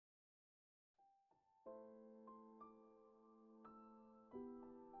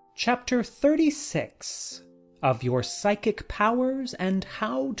Chapter 36 of Your Psychic Powers and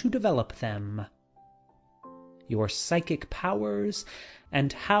How to Develop Them. Your Psychic Powers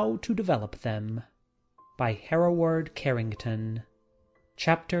and How to Develop Them by Hereward Carrington.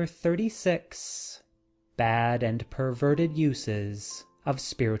 Chapter 36 Bad and Perverted Uses of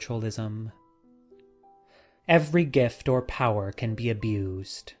Spiritualism. Every gift or power can be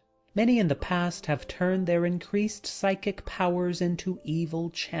abused. Many in the past have turned their increased psychic powers into evil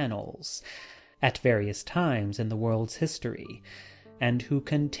channels at various times in the world's history, and who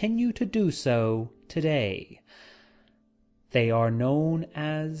continue to do so today. They are known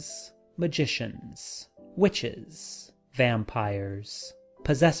as magicians, witches, vampires,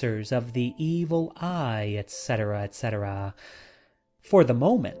 possessors of the evil eye, etc., etc. For the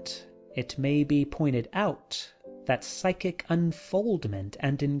moment, it may be pointed out that psychic unfoldment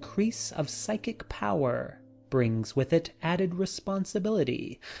and increase of psychic power brings with it added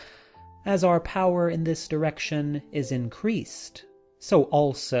responsibility. As our power in this direction is increased, so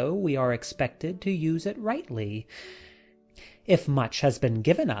also we are expected to use it rightly. If much has been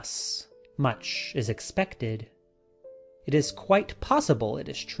given us, much is expected. It is quite possible, it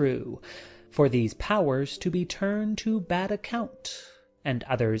is true, for these powers to be turned to bad account, and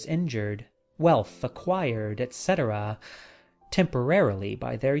others injured, wealth acquired, etc., temporarily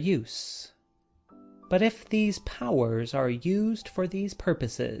by their use. But if these powers are used for these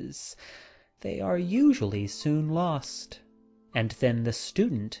purposes, they are usually soon lost, and then the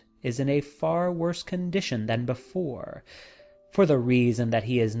student is in a far worse condition than before, for the reason that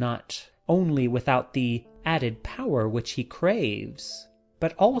he is not only without the added power which he craves,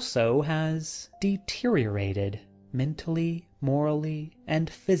 but also has deteriorated mentally, morally, and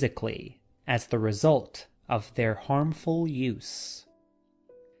physically as the result of their harmful use.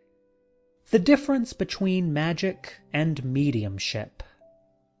 The difference between magic and mediumship.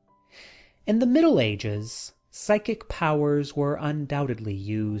 In the Middle Ages, psychic powers were undoubtedly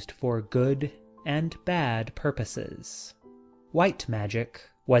used for good and bad purposes. White magic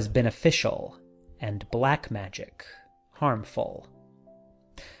was beneficial, and black magic harmful.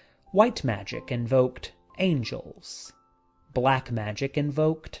 White magic invoked angels. Black magic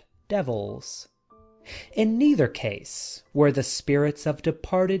invoked devils. In neither case were the spirits of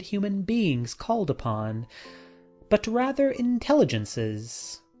departed human beings called upon, but rather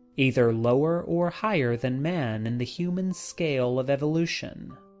intelligences, either lower or higher than man in the human scale of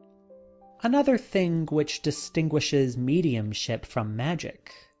evolution. Another thing which distinguishes mediumship from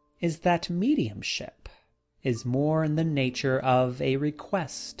magic is that mediumship is more in the nature of a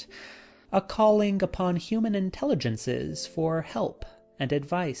request, a calling upon human intelligences for help and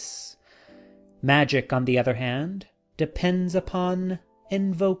advice. Magic, on the other hand, depends upon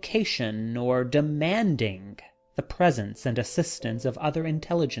invocation or demanding the presence and assistance of other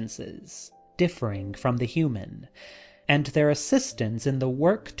intelligences differing from the human, and their assistance in the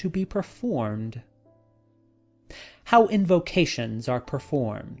work to be performed. How invocations are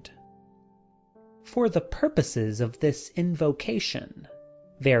performed. For the purposes of this invocation,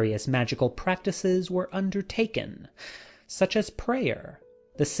 various magical practices were undertaken, such as prayer,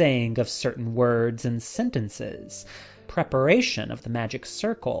 the saying of certain words and sentences, preparation of the magic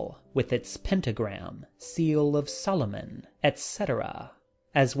circle with its pentagram, seal of Solomon, etc.,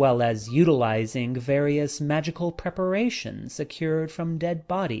 as well as utilizing various magical preparations secured from dead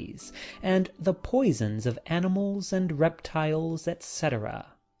bodies, and the poisons of animals and reptiles,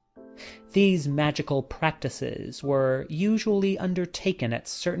 etc. These magical practices were usually undertaken at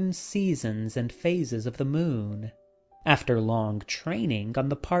certain seasons and phases of the moon, after long training on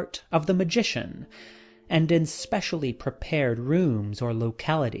the part of the magician, and in specially prepared rooms or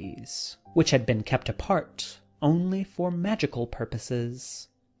localities, which had been kept apart only for magical purposes.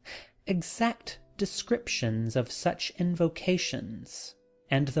 Exact descriptions of such invocations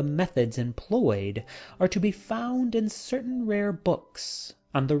and the methods employed are to be found in certain rare books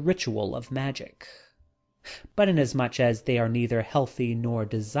on the ritual of magic. But inasmuch as they are neither healthy nor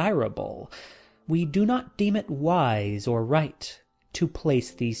desirable, we do not deem it wise or right to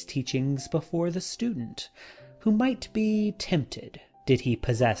place these teachings before the student, who might be tempted, did he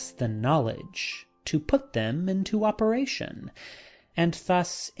possess the knowledge, to put them into operation, and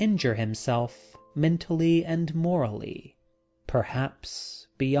thus injure himself mentally and morally, perhaps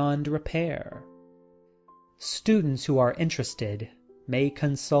beyond repair. Students who are interested may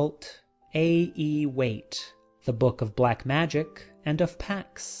consult A.E. Waite, The Book of Black Magic and of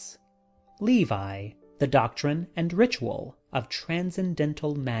Pacts; Levi, The Doctrine and Ritual of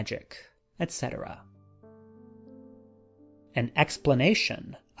Transcendental Magic, etc. An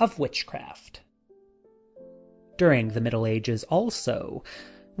explanation of witchcraft. During the Middle Ages also,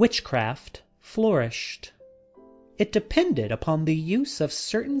 witchcraft flourished. It depended upon the use of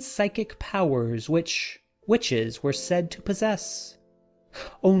certain psychic powers which witches were said to possess.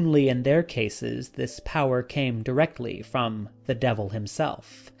 Only in their cases this power came directly from the devil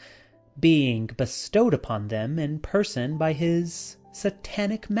himself, being bestowed upon them in person by his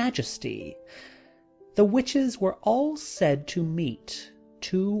satanic majesty. The witches were all said to meet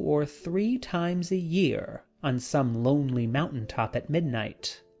 2 or 3 times a year on some lonely mountain-top at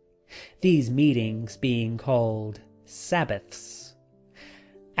midnight, these meetings being called Sabbaths.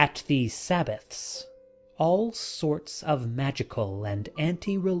 At these Sabbaths, all sorts of magical and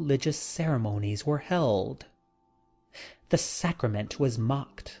anti-religious ceremonies were held. The sacrament was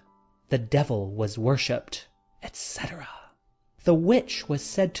mocked, the devil was worshipped, etc. The witch was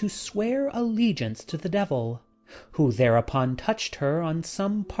said to swear allegiance to the devil, who thereupon touched her on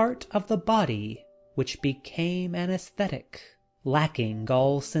some part of the body which became anesthetic, lacking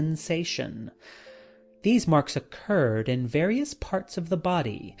all sensation. These marks occurred in various parts of the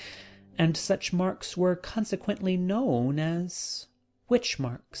body, and such marks were consequently known as witch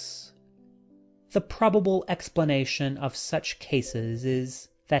marks. The probable explanation of such cases is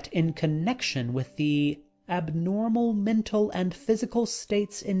that in connection with the abnormal mental and physical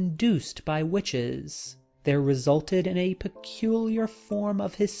states induced by witches, there resulted in a peculiar form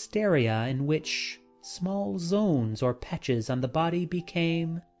of hysteria in which small zones or patches on the body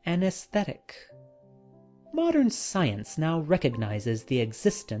became anesthetic. Modern science now recognizes the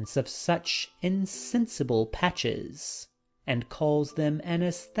existence of such insensible patches and calls them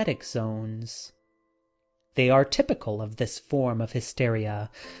anesthetic zones. They are typical of this form of hysteria.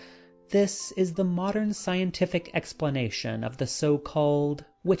 This is the modern scientific explanation of the so-called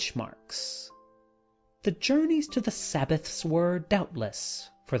witch marks. The journeys to the Sabbaths were doubtless,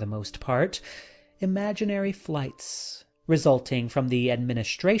 for the most part, imaginary flights, resulting from the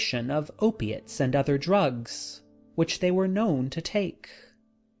administration of opiates and other drugs, which they were known to take,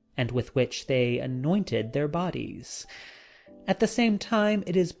 and with which they anointed their bodies. At the same time,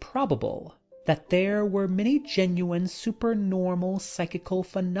 it is probable that there were many genuine supernormal psychical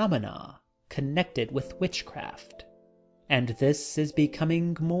phenomena connected with witchcraft, and this is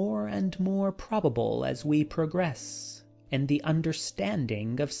becoming more and more probable as we progress in the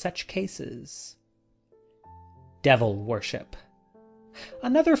understanding of such cases. Devil worship.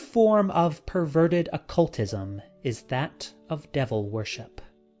 Another form of perverted occultism is that of devil worship,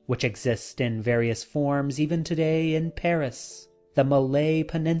 which exists in various forms even today in Paris, the Malay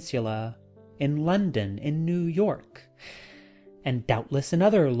Peninsula, in London, in New York, and doubtless in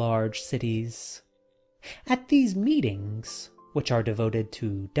other large cities. At these meetings, which are devoted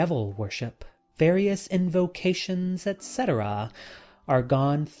to devil worship, various invocations, etc., are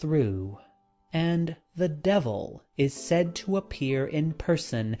gone through, and the devil is said to appear in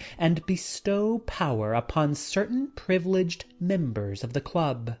person and bestow power upon certain privileged members of the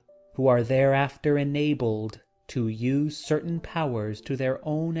club, who are thereafter enabled to use certain powers to their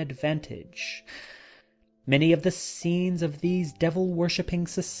own advantage. Many of the scenes of these devil-worshipping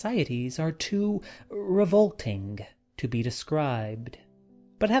societies are too revolting to be described,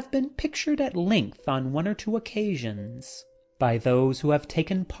 but have been pictured at length on 1 or 2 occasions by those who have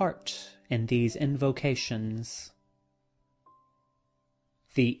taken part in these invocations.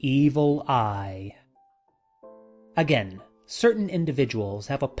 The evil eye. Again, certain individuals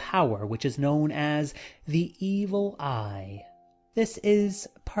have a power which is known as the evil eye. This is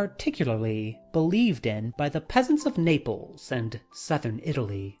particularly believed in by the peasants of Naples and southern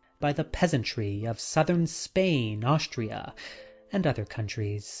Italy, by the peasantry of southern Spain, Austria, and other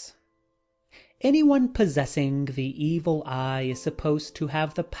countries. Anyone possessing the evil eye is supposed to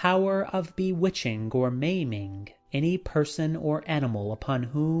have the power of bewitching or maiming any person or animal upon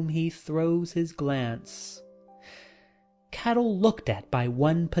whom he throws his glance. Cattle looked at by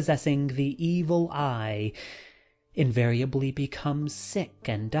one possessing the evil eye invariably become sick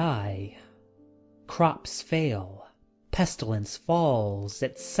and die. Crops fail, pestilence falls,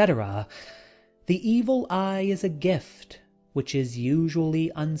 etc. The evil eye is a gift which is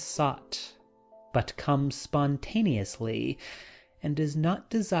usually unsought, but comes spontaneously and is not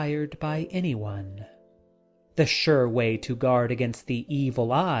desired by anyone. The sure way to guard against the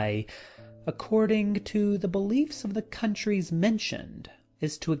evil eye, according to the beliefs of the countries mentioned,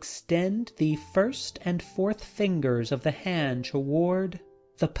 is to extend the 1st and 4th fingers of the hand toward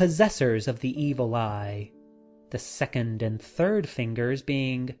the possessors of the evil eye, the 2nd and 3rd fingers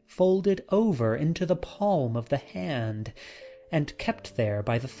being folded over into the palm of the hand and kept there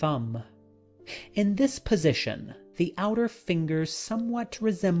by the thumb. In this position, the outer fingers somewhat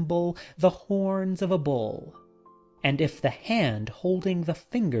resemble the horns of a bull, and if the hand holding the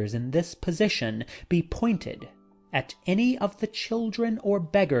fingers in this position be pointed at any of the children or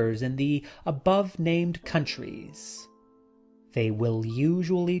beggars in the above-named countries, they will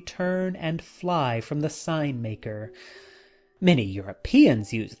usually turn and fly from the sign-maker. Many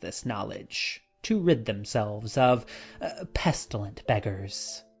Europeans use this knowledge to rid themselves of pestilent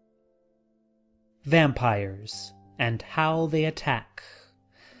beggars. Vampires and how they attack.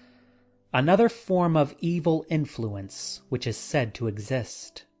 Another form of evil influence which is said to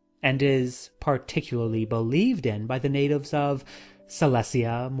exist, and is particularly believed in by the natives of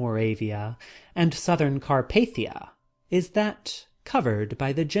Silesia, Moravia, and southern Carpathia, is that covered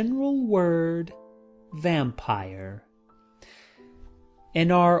by the general word vampire. In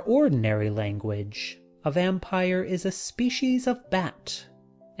our ordinary language, a vampire is a species of bat,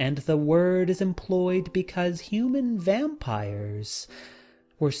 and the word is employed because human vampires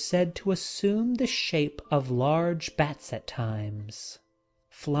were said to assume the shape of large bats at times,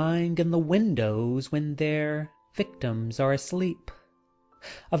 flying in the windows when their victims are asleep.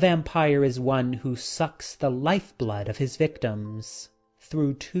 A vampire is one who sucks the lifeblood of his victims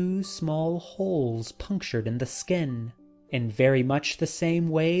through 2 small holes punctured in the skin, in very much the same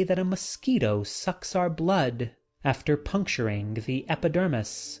way that a mosquito sucks our blood after puncturing the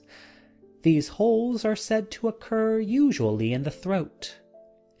epidermis. These holes are said to occur usually in the throat,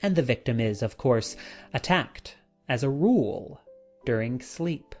 and the victim is, of course, attacked, as a rule, during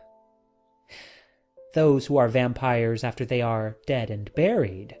sleep. Those who are vampires after they are dead and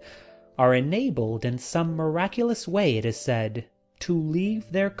buried are enabled in some miraculous way, it is said, to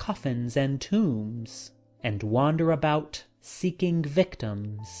leave their coffins and tombs and wander about seeking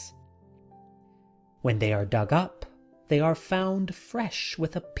victims. When they are dug up, they are found fresh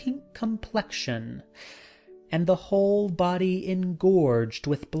with a pink complexion, and the whole body engorged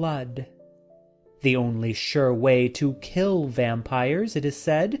with blood. The only sure way to kill vampires, it is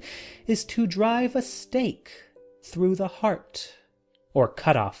said, is to drive a stake through the heart, or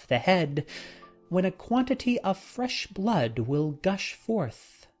cut off the head, when a quantity of fresh blood will gush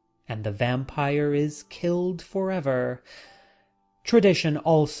forth, and the vampire is killed forever. Tradition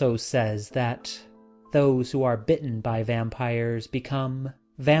also says that those who are bitten by vampires become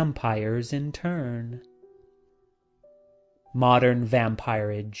vampires in turn. Modern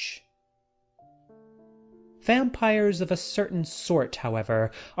vampirage. Vampires of a certain sort, however,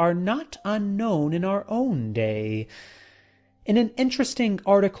 are not unknown in our own day. In an interesting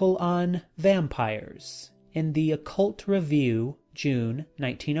article on vampires in the Occult Review, June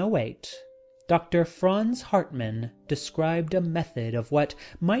 1908, Dr. Franz Hartmann described a method of what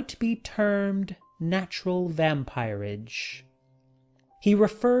might be termed natural vampirage. He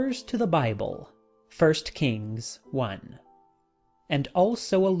refers to the Bible, 1 Kings 1, and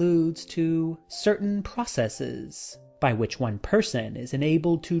also alludes to certain processes by which one person is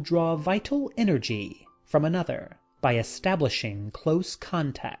enabled to draw vital energy from another by establishing close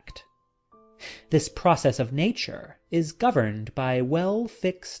contact. This process of nature is governed by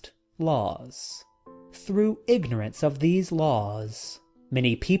well-fixed laws. Through ignorance of these laws,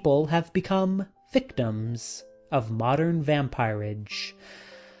 many people have become victims of modern vampirage.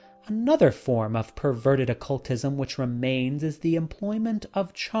 Another form of perverted occultism which remains is the employment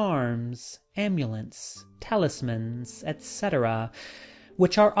of charms, amulets, talismans, etc.,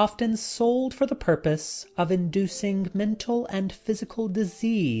 which are often sold for the purpose of inducing mental and physical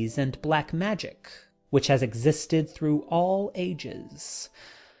disease, and black magic, which has existed through all ages.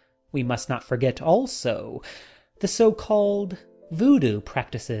 We must not forget also the so-called voodoo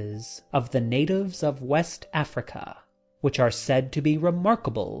practices of the natives of West Africa, which are said to be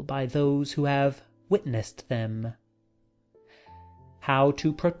remarkable by those who have witnessed them. How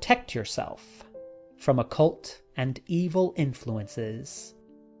to protect yourself from occult and evil influences.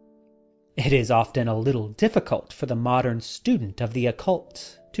 It is often a little difficult for the modern student of the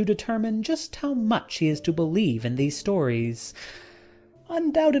occult to determine just how much he is to believe in these stories.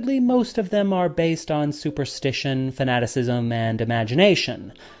 Undoubtedly, most of them are based on superstition, fanaticism, and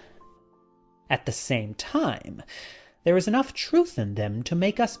imagination. At the same time, there is enough truth in them to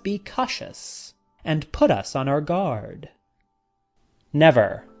make us be cautious and put us on our guard.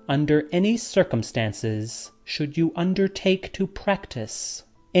 Never, under any circumstances, should you undertake to practice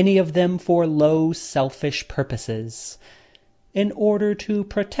any of them for low, selfish purposes. In order to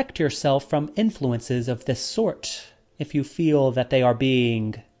protect yourself from influences of this sort, if you feel that they are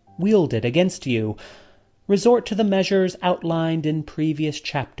being wielded against you, resort to the measures outlined in previous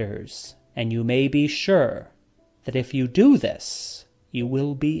chapters, and you may be sure that if you do this, you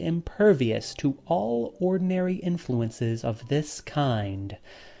will be impervious to all ordinary influences of this kind.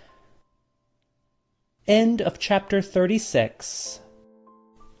 End of Chapter 36.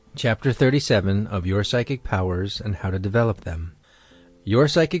 Chapter 37 of Your Psychic Powers and How to Develop Them. Your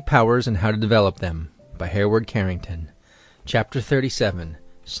Psychic Powers and How to Develop Them by Hereward Carrington. Chapter 37,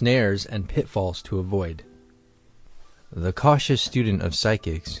 Snares and Pitfalls to Avoid. The cautious student of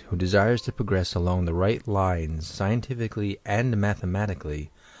psychics who desires to progress along the right lines scientifically and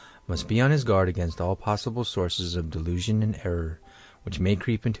mathematically must be on his guard against all possible sources of delusion and error which may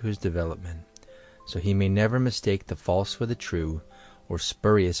creep into his development, so he may never mistake the false for the true, or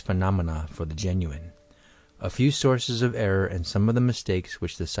spurious phenomena for the genuine. A few sources of error and some of the mistakes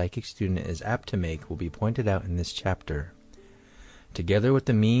which the psychic student is apt to make will be pointed out in this chapter, together with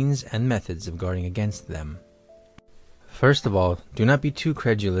the means and methods of guarding against them. First of all, do not be too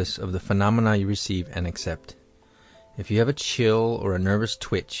credulous of the phenomena you receive and accept. If you have a chill or a nervous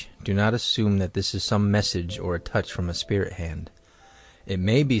twitch, do not assume that this is some message or a touch from a spirit hand. It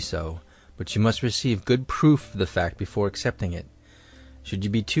may be so, but you must receive good proof of the fact before accepting it. Should you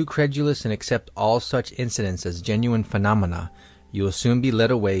be too credulous and accept all such incidents as genuine phenomena, you will soon be led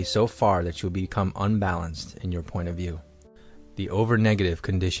away so far that you will become unbalanced in your point of view. The over-negative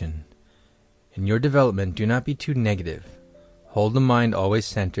condition. In your development, do not be too negative. Hold the mind always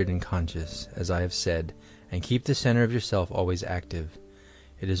centered and conscious, as I have said, and keep the center of yourself always active.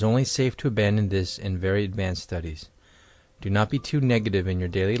 It is only safe to abandon this in very advanced studies. Do not be too negative in your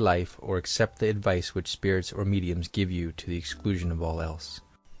daily life or accept the advice which spirits or mediums give you to the exclusion of all else.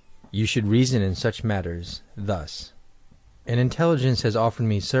 You should reason in such matters thus: an intelligence has offered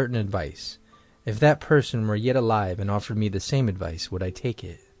me certain advice. If that person were yet alive and offered me the same advice, would I take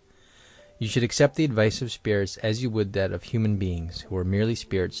it? You should accept the advice of spirits as you would that of human beings who are merely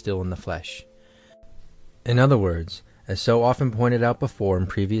spirits still in the flesh. In other words, as so often pointed out before in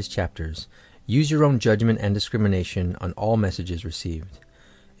previous chapters, use your own judgment and discrimination on all messages received.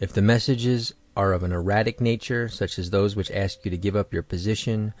 If the messages are of an erratic nature, such as those which ask you to give up your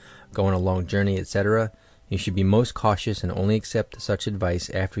position, go on a long journey, etc., you should be most cautious and only accept such advice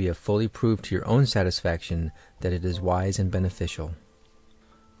after you have fully proved to your own satisfaction that it is wise and beneficial.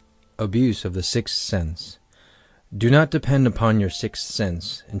 Abuse of the sixth sense. Do not depend upon your sixth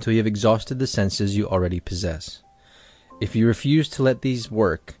sense until you have exhausted the senses you already possess. If you refuse to let these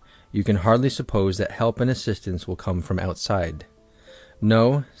work, you can hardly suppose that help and assistance will come from outside.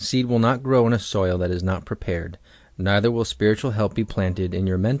 No, seed will not grow in a soil that is not prepared, neither will spiritual help be planted in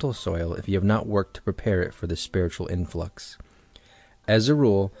your mental soil if you have not worked to prepare it for the spiritual influx. As a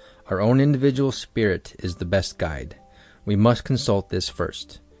rule, our own individual spirit is the best guide. We must consult this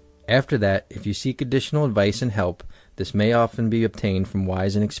first. After that, if you seek additional advice and help, this may often be obtained from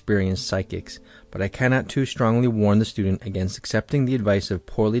wise and experienced psychics, but I cannot too strongly warn the student against accepting the advice of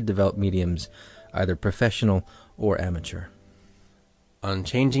poorly developed mediums, either professional or amateur. On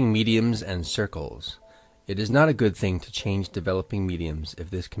changing mediums and circles. It is not a good thing to change developing mediums if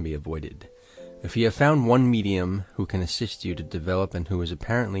this can be avoided. If you have found one medium who can assist you to develop and who is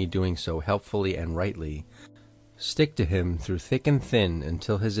apparently doing so helpfully and rightly, stick to him through thick and thin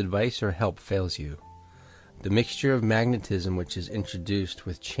until his advice or help fails you. The mixture of magnetism which is introduced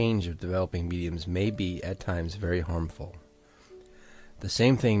with change of developing mediums may be, at times, very harmful. The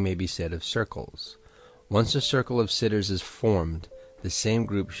same thing may be said of circles. Once a circle of sitters is formed, the same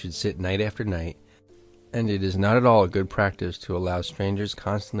group should sit night after night, and it is not at all a good practice to allow strangers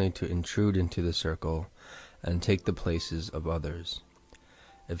constantly to intrude into the circle and take the places of others.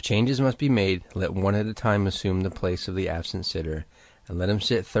 If changes must be made, let one at a time assume the place of the absent sitter, and let him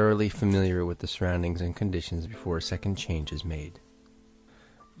sit thoroughly familiar with the surroundings and conditions before a second change is made.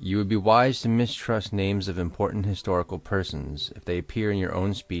 You would be wise to mistrust names of important historical persons if they appear in your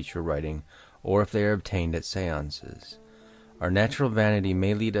own speech or writing, or if they are obtained at seances. Our natural vanity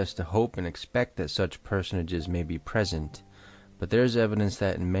may lead us to hope and expect that such personages may be present, but there is evidence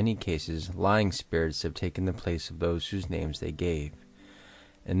that in many cases lying spirits have taken the place of those whose names they gave.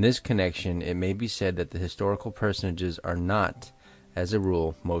 In this connection, it may be said that the historical personages are not, as a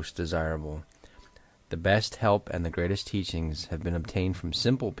rule, most desirable. The best help and the greatest teachings have been obtained from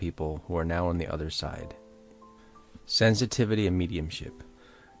simple people who are now on the other side. Sensitivity and mediumship.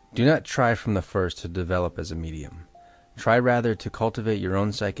 Do not try from the first to develop as a medium. Try rather to cultivate your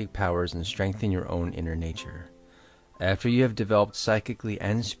own psychic powers and strengthen your own inner nature. After you have developed psychically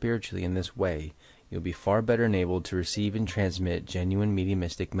and spiritually in this way, you'll be far better enabled to receive and transmit genuine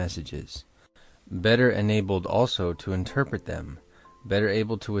mediumistic messages. Better enabled also to interpret them, better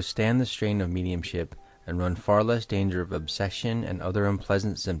able to withstand the strain of mediumship, and run far less danger of obsession and other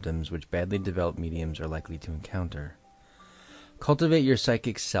unpleasant symptoms which badly developed mediums are likely to encounter. Cultivate your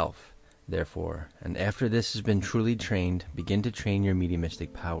psychic self, therefore, and after this has been truly trained, begin to train your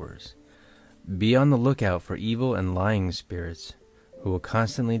mediumistic powers. Be on the lookout for evil and lying spirits who will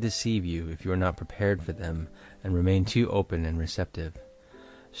constantly deceive you if you are not prepared for them and remain too open and receptive.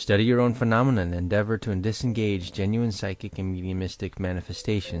 Study your own phenomena and endeavor to disengage genuine psychic and mediumistic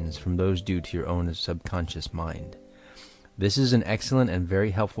manifestations from those due to your own subconscious mind. This is an excellent and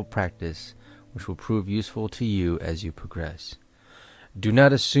very helpful practice which will prove useful to you as you progress. Do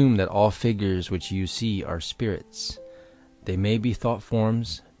not assume that all figures which you see are spirits. They may be thought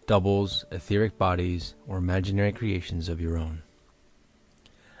forms, doubles, etheric bodies, or imaginary creations of your own.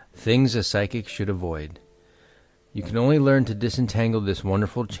 Things a psychic should avoid. You can only learn to disentangle this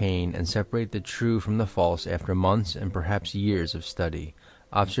wonderful chain and separate the true from the false after months and perhaps years of study,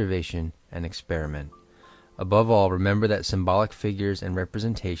 observation, and experiment. Above all, remember that symbolic figures and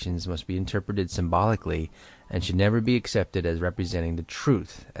representations must be interpreted symbolically and should never be accepted as representing the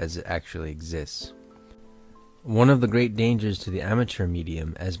truth as it actually exists. One of the great dangers to the amateur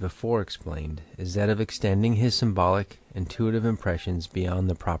medium, as before explained, is that of extending his symbolic, intuitive impressions beyond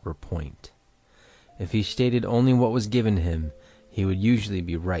the proper point. If he stated only what was given him, he would usually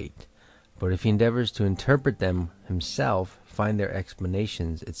be right, but if he endeavors to interpret them himself, find their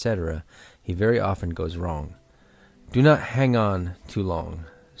explanations, etc., he very often goes wrong. Do not hang on too long,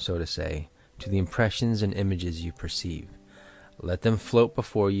 so to say, to the impressions and images you perceive. Let them float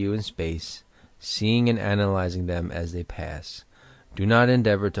before you in space, seeing and analyzing them as they pass. Do not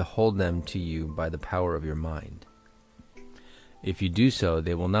endeavor to hold them to you by the power of your mind. If you do so,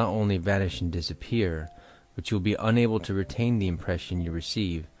 they will not only vanish and disappear, but you will be unable to retain the impression you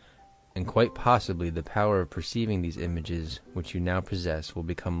receive, and quite possibly the power of perceiving these images which you now possess will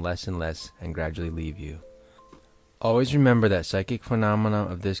become less and less and gradually leave you. Always remember that psychic phenomena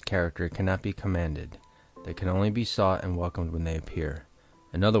of this character cannot be commanded. They can only be sought and welcomed when they appear.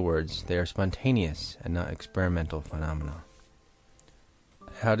 In other words, they are spontaneous and not experimental phenomena.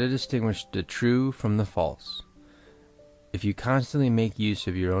 How to distinguish the true from the false. If you constantly make use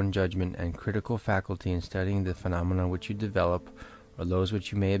of your own judgment and critical faculty in studying the phenomena which you develop, or those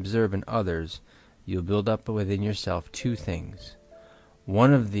which you may observe in others, you will build up within yourself two things.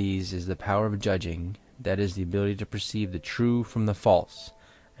 One of these is the power of judging, that is, the ability to perceive the true from the false,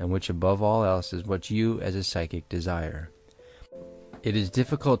 and which above all else is what you, as a psychic, desire. It is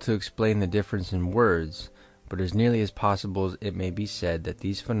difficult to explain the difference in words, but as nearly as possible it may be said that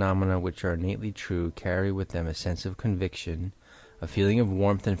these phenomena which are innately true carry with them a sense of conviction, a feeling of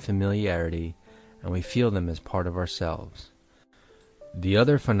warmth and familiarity, and we feel them as part of ourselves. The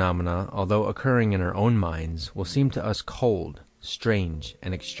other phenomena, although occurring in our own minds, will seem to us cold, strange,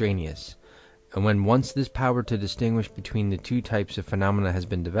 and extraneous, and when once this power to distinguish between the two types of phenomena has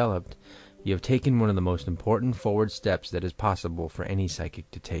been developed, you have taken one of the most important forward steps that is possible for any psychic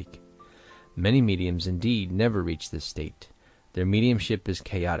to take. Many mediums, indeed, never reach this state. Their mediumship is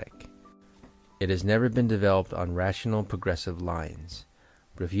chaotic. It has never been developed on rational, progressive lines.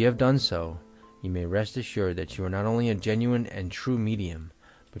 But if you have done so, you may rest assured that you are not only a genuine and true medium,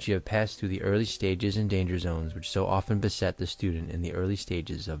 but you have passed through the early stages and danger zones which so often beset the student in the early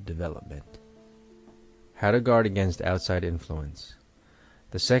stages of development. How to guard against outside influence.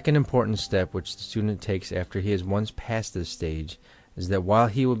 The second important step which the student takes after he has once passed this stage is that while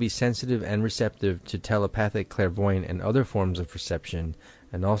he will be sensitive and receptive to telepathic, clairvoyant, and other forms of perception,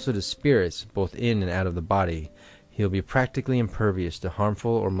 and also to spirits both in and out of the body, he will be practically impervious to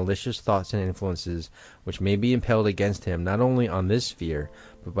harmful or malicious thoughts and influences which may be impelled against him not only on this sphere,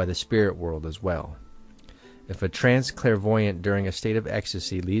 but by the spirit world as well. If a trance clairvoyant during a state of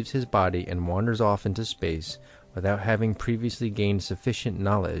ecstasy leaves his body and wanders off into space without having previously gained sufficient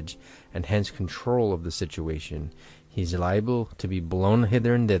knowledge and hence control of the situation, he is liable to be blown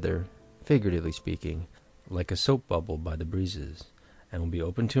hither and thither, figuratively speaking, like a soap bubble by the breezes, and will be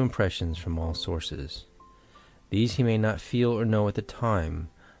open to impressions from all sources. These he may not feel or know at the time,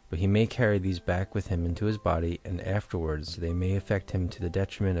 but he may carry these back with him into his body, and afterwards they may affect him to the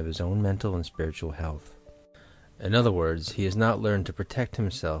detriment of his own mental and spiritual health. In other words, he has not learned to protect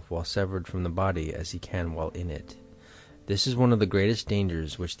himself while severed from the body as he can while in it. This is one of the greatest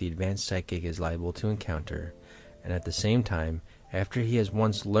dangers which the advanced psychic is liable to encounter, and at the same time, after he has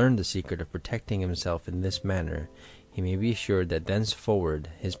once learned the secret of protecting himself in this manner, he may be assured that thenceforward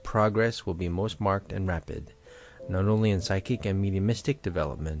his progress will be most marked and rapid, not only in psychic and mediumistic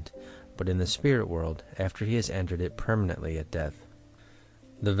development, but in the spirit world after he has entered it permanently at death.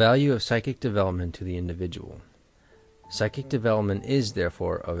 The value of psychic development to the individual. Psychic development is,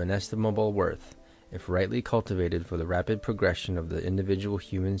 therefore, of inestimable worth, if rightly cultivated for the rapid progression of the individual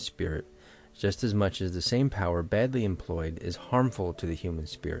human spirit, just as much as the same power badly employed is harmful to the human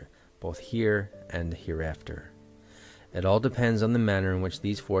spirit, both here and hereafter. It all depends on the manner in which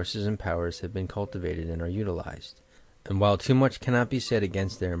these forces and powers have been cultivated and are utilized. And while too much cannot be said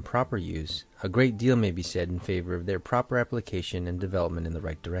against their improper use, a great deal may be said in favor of their proper application and development in the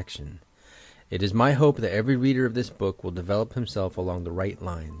right direction. It is my hope that every reader of this book will develop himself along the right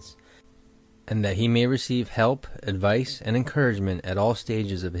lines, and that he may receive help, advice, and encouragement at all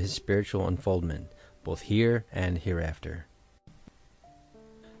stages of his spiritual unfoldment, both here and hereafter.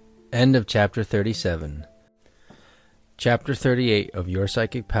 End of Chapter 37. Chapter 38 of Your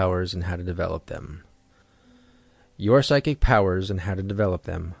Psychic Powers and How to Develop Them. Your Psychic Powers and How to Develop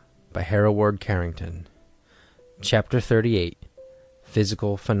Them by Hereward Carrington. Chapter 38.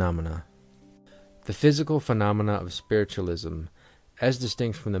 Physical Phenomena. The physical phenomena of spiritualism, as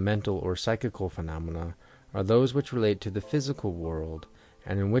distinct from the mental or psychical phenomena, are those which relate to the physical world,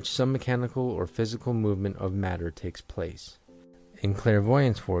 and in which some mechanical or physical movement of matter takes place. In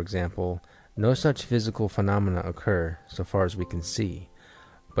clairvoyance, for example, no such physical phenomena occur, so far as we can see.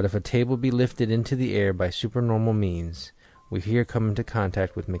 But if a table be lifted into the air by supernormal means, we here come into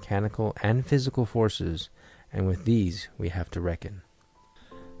contact with mechanical and physical forces, and with these we have to reckon.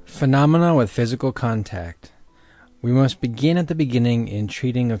 Phenomena with physical contact. We must begin at the beginning in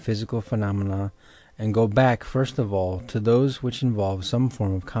treating of physical phenomena, and go back, first of all, to those which involve some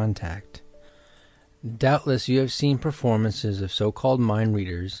form of contact. Doubtless you have seen performances of so-called mind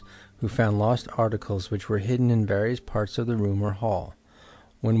readers who found lost articles which were hidden in various parts of the room or hall,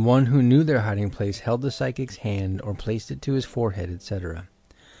 when one who knew their hiding place held the psychic's hand or placed it to his forehead, etc.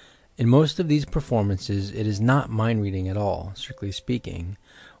 In most of these performances it is not mind reading at all, strictly speaking,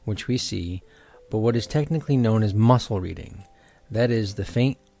 which we see, but what is technically known as muscle reading, that is, the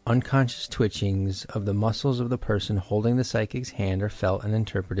faint unconscious twitchings of the muscles of the person holding the psychic's hand are felt and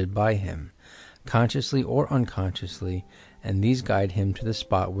interpreted by him, consciously or unconsciously, and these guide him to the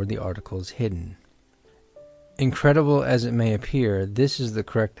spot where the article is hidden. Incredible as it may appear, this is the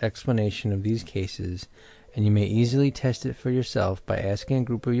correct explanation of these cases, and you may easily test it for yourself by asking a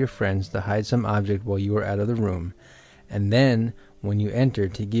group of your friends to hide some object while you are out of the room, and then, when you enter,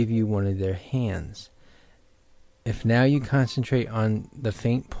 to give you one of their hands. If now you concentrate on the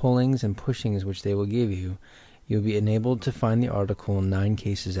faint pullings and pushings which they will give you, you will be enabled to find the article in 9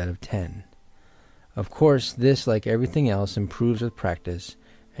 cases out of 10. Of course, this, like everything else, improves with practice,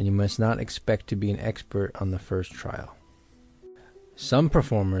 and you must not expect to be an expert on the first trial. Some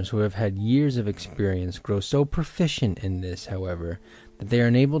performers who have had years of experience grow so proficient in this, however, that they are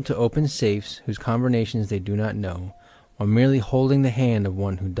enabled to open safes whose combinations they do not know, while merely holding the hand of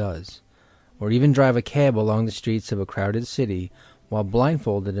one who does, or even drive a cab along the streets of a crowded city while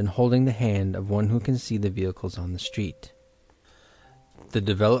blindfolded and holding the hand of one who can see the vehicles on the street. The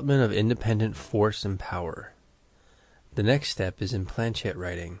development of independent force and power. The next step is in planchette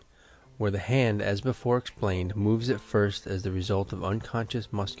writing, where the hand, as before explained, moves at first as the result of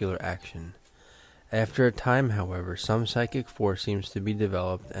unconscious muscular action. After a time, however, some psychic force seems to be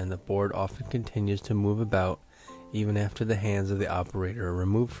developed, and the board often continues to move about even after the hands of the operator are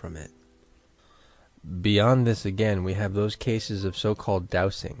removed from it. Beyond this again, we have those cases of so-called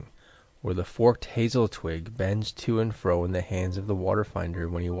dowsing, where the forked hazel twig bends to and fro in the hands of the water finder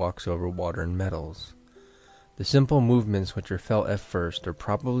when he walks over water and metals. The simple movements which are felt at first are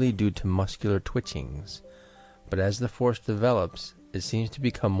probably due to muscular twitchings, but as the force develops, it seems to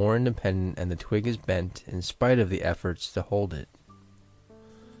become more independent and the twig is bent in spite of the efforts to hold it.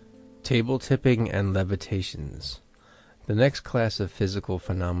 Table tipping and levitations. The next class of physical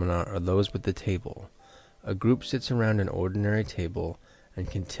phenomena are those with the table. A group sits around an ordinary table and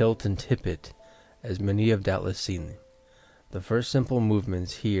can tilt and tip it, as many have doubtless seen. The first simple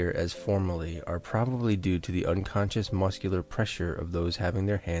movements here, as formerly, are probably due to the unconscious muscular pressure of those having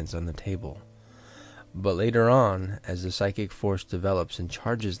their hands on the table. But later on, as the psychic force develops and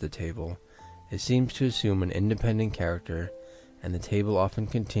charges the table, it seems to assume an independent character, and the table often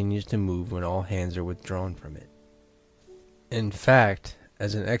continues to move when all hands are withdrawn from it. In fact,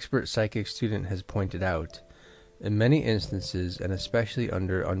 as an expert psychic student has pointed out, in many instances, and especially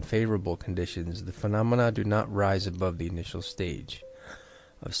under unfavorable conditions, the phenomena do not rise above the initial stage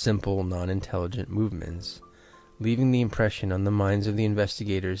of simple, non-intelligent movements, leaving the impression on the minds of the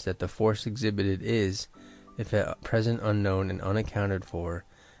investigators that the force exhibited is, if at present unknown and unaccounted for,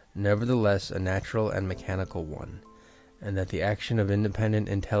 nevertheless a natural and mechanical one, and that the action of independent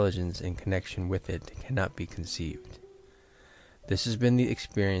intelligence in connection with it cannot be conceived. This has been the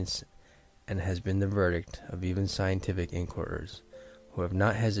experience and has been the verdict of even scientific inquirers, who have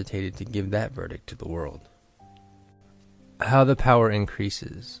not hesitated to give that verdict to the world. How the power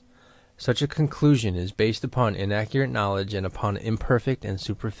increases. Such a conclusion is based upon inaccurate knowledge and upon imperfect and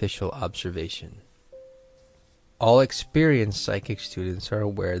superficial observation. All experienced psychic students are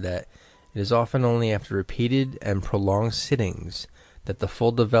aware that it is often only after repeated and prolonged sittings that the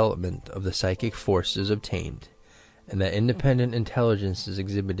full development of the psychic force is obtained, and that independent intelligence is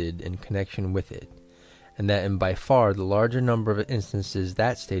exhibited in connection with it, and that in by far the larger number of instances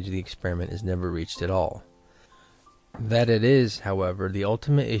that stage of the experiment is never reached at all. That it is, however, the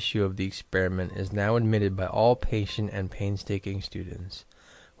ultimate issue of the experiment is now admitted by all patient and painstaking students,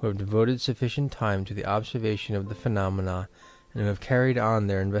 who have devoted sufficient time to the observation of the phenomena and who have carried on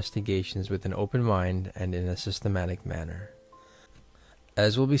their investigations with an open mind and in a systematic manner.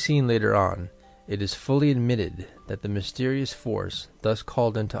 As will be seen later on, it is fully admitted that the mysterious force, thus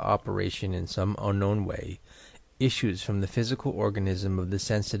called into operation in some unknown way, issues from the physical organism of the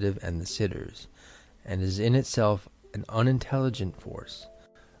sensitive and the sitters, and is in itself an unintelligent force.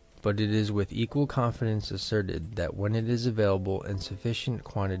 But it is with equal confidence asserted that when it is available in sufficient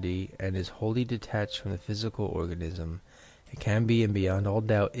quantity and is wholly detached from the physical organism, it can be, and beyond all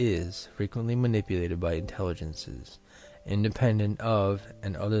doubt is, frequently manipulated by intelligences, independent of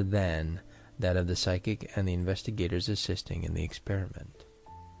and other than that of the psychic and the investigators assisting in the experiment.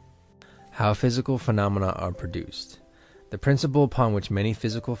 How physical phenomena are produced. The principle upon which many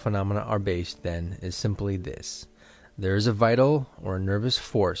physical phenomena are based, then, is simply this. There is a vital or a nervous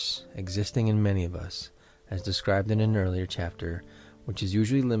force existing in many of us, as described in an earlier chapter, which is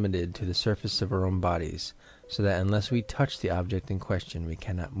usually limited to the surface of our own bodies, so that unless we touch the object in question we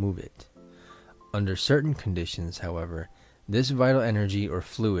cannot move it. Under certain conditions, however, this vital energy or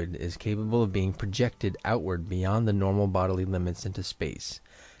fluid is capable of being projected outward beyond the normal bodily limits into space,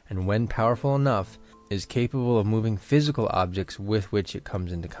 and when powerful enough, is capable of moving physical objects with which it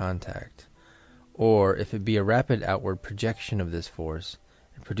comes into contact. Or, if it be a rapid outward projection of this force,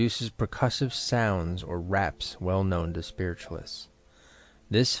 it produces percussive sounds or raps well known to spiritualists.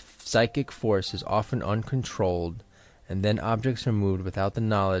 This psychic force is often uncontrolled, and then objects are moved without the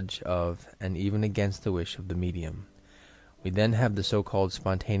knowledge of, and even against the wish of the medium. We then have the so-called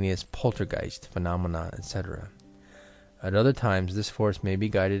spontaneous poltergeist phenomena, etc. At other times, this force may be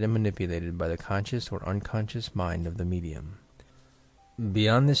guided and manipulated by the conscious or unconscious mind of the medium.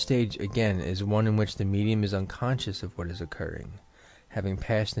 Beyond this stage, again, is one in which the medium is unconscious of what is occurring, having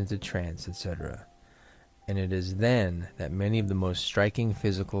passed into trance, etc. And it is then that many of the most striking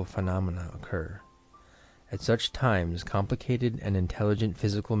physical phenomena occur. At such times, complicated and intelligent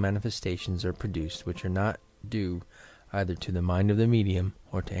physical manifestations are produced which are not due either to the mind of the medium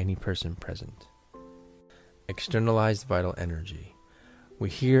or to any person present. Externalized vital energy. We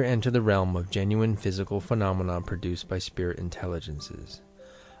here enter the realm of genuine physical phenomena produced by spirit intelligences.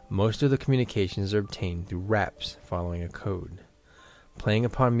 Most of the communications are obtained through raps following a code. Playing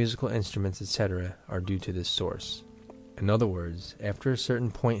upon musical instruments, etc. are due to this source. In other words, after a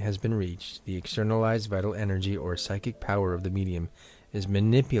certain point has been reached, the externalized vital energy or psychic power of the medium is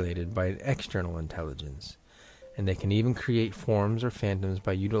manipulated by an external intelligence, and they can even create forms or phantoms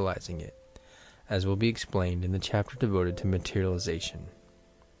by utilizing it, as will be explained in the chapter devoted to materialization.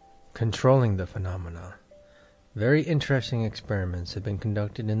 Controlling the phenomena. Very interesting experiments have been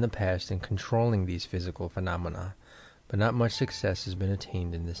conducted in the past in controlling these physical phenomena, but not much success has been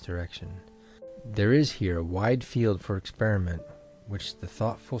attained in this direction. There is here a wide field for experiment which the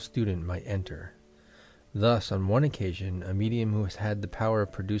thoughtful student might enter. Thus, on one occasion, a medium who has had the power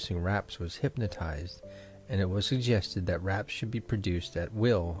of producing raps was hypnotized, and it was suggested that raps should be produced at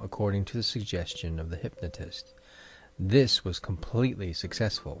will according to the suggestion of the hypnotist. This was completely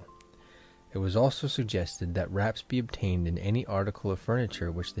successful. It was also suggested that raps be obtained in any article of furniture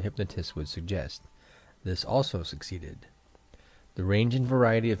which the hypnotist would suggest. This also succeeded. The range and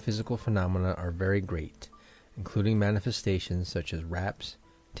variety of physical phenomena are very great, including manifestations such as raps,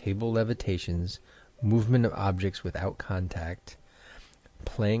 table levitations, movement of objects without contact,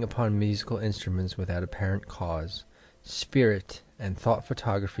 playing upon musical instruments without apparent cause, spirit and thought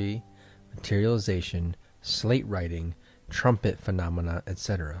photography, materialization, slate writing, trumpet phenomena,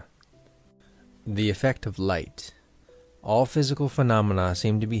 etc. The effect of light. All physical phenomena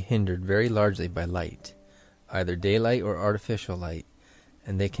seem to be hindered very largely by light, either daylight or artificial light,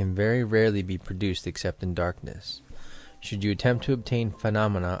 and they can very rarely be produced except in darkness. Should you attempt to obtain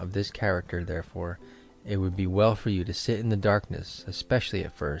phenomena of this character, therefore, it would be well for you to sit in the darkness, especially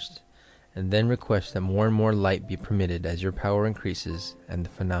at first, and then request that more and more light be permitted as your power increases and the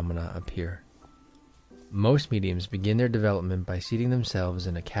phenomena appear. Most mediums begin their development by seating themselves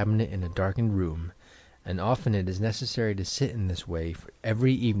in a cabinet in a darkened room, and often it is necessary to sit in this way for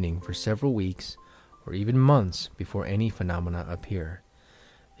every evening for several weeks or even months before any phenomena appear.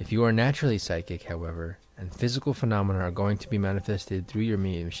 If you are naturally psychic, however, and physical phenomena are going to be manifested through your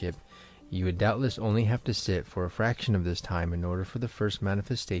mediumship, You would doubtless only have to sit for a fraction of this time in order for the first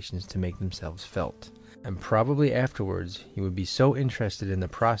manifestations to make themselves felt, and probably afterwards you would be so interested in the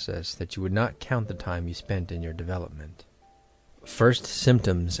process that you would not count the time you spent in your development. First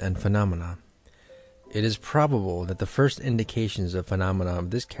symptoms and phenomena. It is probable that the first indications of phenomena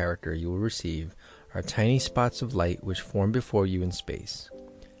of this character you will receive are tiny spots of light which form before you in space,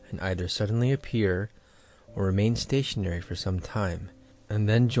 and either suddenly appear or remain stationary for some time, and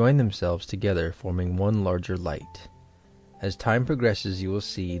then join themselves together, forming one larger light. As time progresses, you will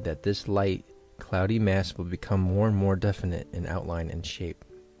see that this light, cloudy mass will become more and more definite in outline and shape,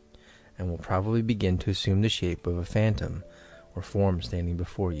 and will probably begin to assume the shape of a phantom or form standing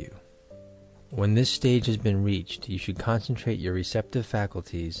before you. When this stage has been reached, you should concentrate your receptive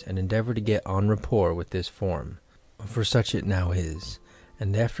faculties and endeavor to get en rapport with this form, for such it now is,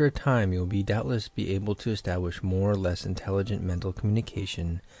 and after a time you will doubtless be able to establish more or less intelligent mental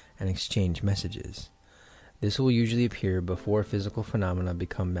communication and exchange messages. This will usually appear before physical phenomena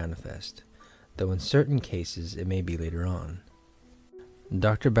become manifest, though in certain cases it may be later on.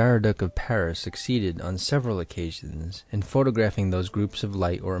 Dr. Baraduc of Paris succeeded on several occasions in photographing those groups of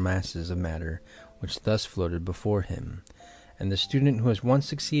light or masses of matter which thus floated before him, and the student who has once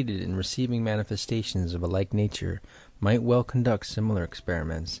succeeded in receiving manifestations of a like nature might well conduct similar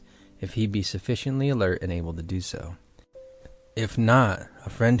experiments if he be sufficiently alert and able to do so. If not, a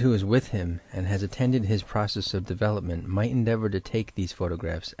friend who is with him and has attended his process of development might endeavor to take these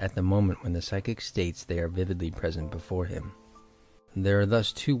photographs at the moment when the psychic states they are vividly present before him. There are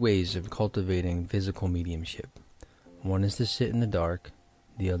thus two ways of cultivating physical mediumship. One is to sit in the dark,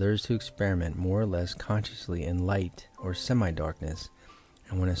 the other is to experiment more or less consciously in light or semi-darkness,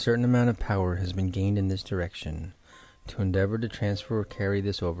 and when a certain amount of power has been gained in this direction, to endeavor to transfer or carry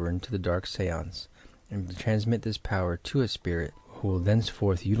this over into the dark seance, and to transmit this power to a spirit who will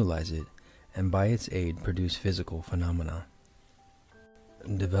thenceforth utilize it, and by its aid produce physical phenomena.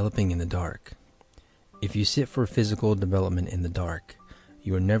 Developing in the dark. If you sit for physical development in the dark,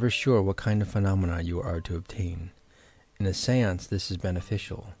 you are never sure what kind of phenomena you are to obtain. In a seance this is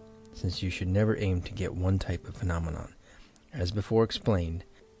beneficial, since you should never aim to get one type of phenomenon, as before explained,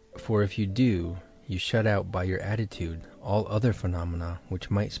 for if you do, you shut out by your attitude all other phenomena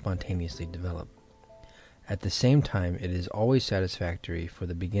which might spontaneously develop. At the same time, it is always satisfactory for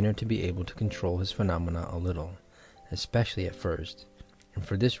the beginner to be able to control his phenomena a little, especially at first, and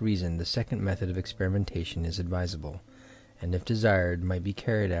for this reason the second method of experimentation is advisable, and if desired might be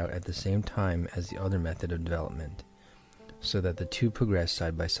carried out at the same time as the other method of development, so that the two progress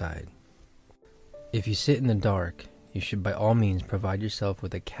side by side. If you sit in the dark, you should by all means provide yourself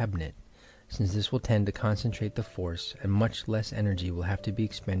with a cabinet, since this will tend to concentrate the force, and much less energy will have to be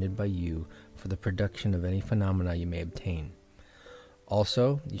expended by you for the production of any phenomena you may obtain.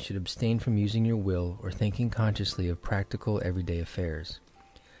 Also, you should abstain from using your will or thinking consciously of practical everyday affairs.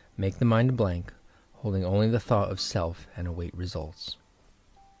 Make the mind a blank, holding only the thought of self, and await results.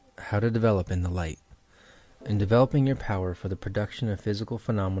 How to develop in the light. In developing your power for the production of physical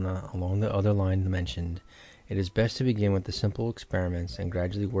phenomena along the other line mentioned, it is best to begin with the simple experiments and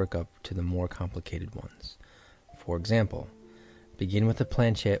gradually work up to the more complicated ones. For example, begin with a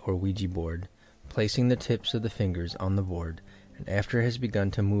planchette or Ouija board, placing the tips of the fingers on the board, and after it has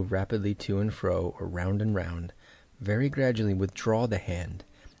begun to move rapidly to and fro or round and round, very gradually withdraw the hand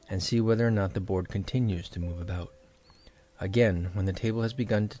and see whether or not the board continues to move about. Again, when the table has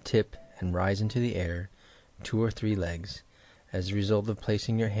begun to tip and rise into the air, 2 or 3 legs, as a result of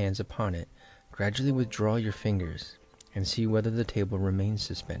placing your hands upon it, gradually withdraw your fingers and see whether the table remains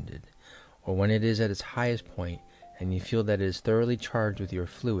suspended, or when it is at its highest point and you feel that it is thoroughly charged with your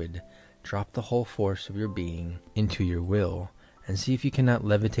fluid, drop the whole force of your being into your will and see if you cannot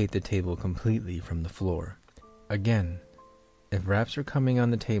levitate the table completely from the floor. Again, if raps are coming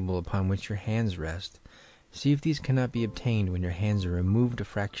on the table upon which your hands rest, see if these cannot be obtained when your hands are removed a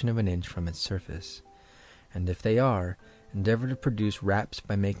fraction of an inch from its surface, and if they are, endeavor to produce raps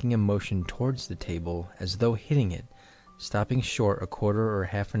by making a motion towards the table as though hitting it, stopping short a quarter or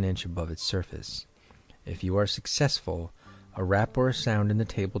half an inch above its surface. If you are successful, a rap or a sound in the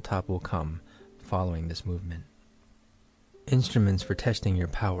tabletop will come, following this movement. Instruments for testing your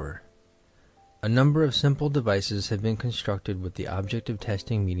power. A number of simple devices have been constructed with the object of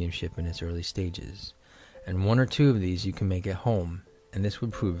testing mediumship in its early stages, and 1 or 2 of these you can make at home, and this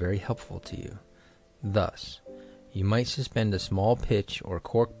would prove very helpful to you. Thus, you might suspend a small pitch or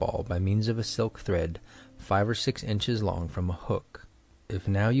cork ball by means of a silk thread 5 or 6 inches long from a hook. If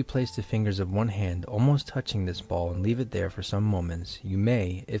now you place the fingers of one hand almost touching this ball and leave it there for some moments, you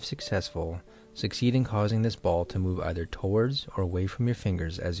may, if successful, succeed in causing this ball to move either towards or away from your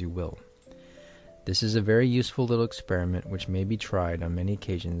fingers as you will. This is a very useful little experiment which may be tried on many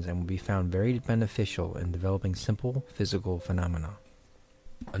occasions and will be found very beneficial in developing simple physical phenomena.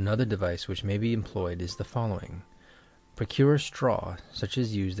 Another device which may be employed is the following. Procure a straw, such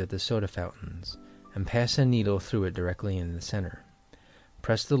as used at the soda fountains, and pass a needle through it directly in the center.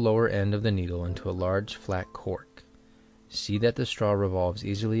 Press the lower end of the needle into a large flat cork. See that the straw revolves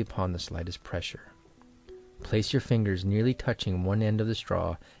easily upon the slightest pressure. Place your fingers nearly touching one end of the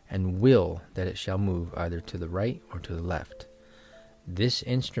straw and will that it shall move either to the right or to the left. This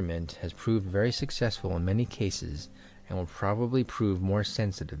instrument has proved very successful in many cases and will probably prove more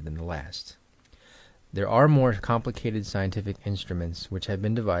sensitive than the last. There are more complicated scientific instruments which have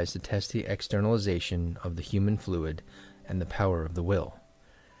been devised to test the externalization of the human fluid and the power of the will.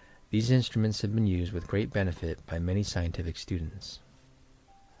 These instruments have been used with great benefit by many scientific students.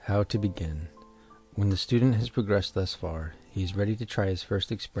 How to begin. When the student has progressed thus far, he is ready to try his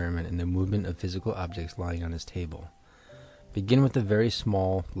first experiment in the movement of physical objects lying on his table. Begin with a very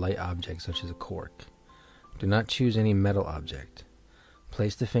small, light object such as a cork. Do not choose any metal object.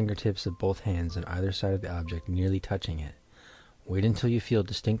 Place the fingertips of both hands on either side of the object, nearly touching it. Wait until you feel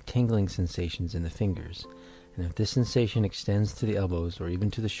distinct tingling sensations in the fingers, and if this sensation extends to the elbows or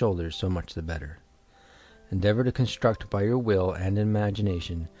even to the shoulders, so much the better. Endeavor to construct by your will and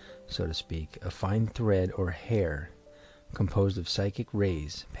imagination, so to speak, a fine thread or hair composed of psychic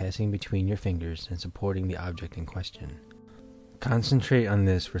rays passing between your fingers and supporting the object in question. Concentrate on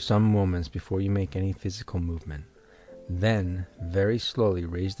this for some moments before you make any physical movement. Then, very slowly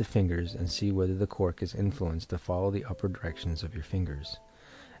raise the fingers and see whether the cork is influenced to follow the upper directions of your fingers.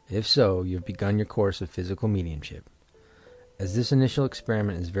 If so, you have begun your course of physical mediumship. As this initial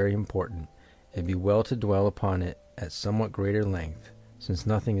experiment is very important, it would be well to dwell upon it at somewhat greater length, since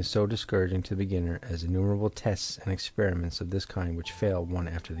nothing is so discouraging to the beginner as innumerable tests and experiments of this kind which fail one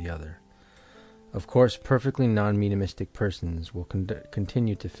after the other. Of course, perfectly non-mediumistic persons will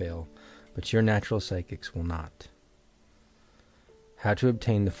continue to fail, but your natural psychics will not. How to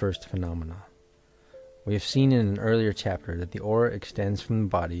obtain the first phenomena. We have seen in an earlier chapter that the aura extends from the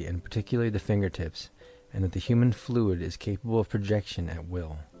body, and particularly the fingertips, and that the human fluid is capable of projection at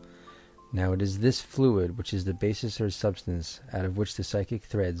will. Now it is this fluid which is the basis or substance out of which the psychic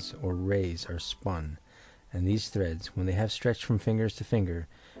threads or rays are spun, and these threads, when they have stretched from fingers to finger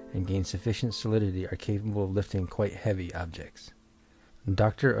and gained sufficient solidity, are capable of lifting quite heavy objects.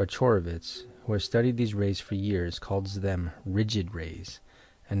 Dr. Ochorovitz, who has studied these rays for years, calls them rigid rays,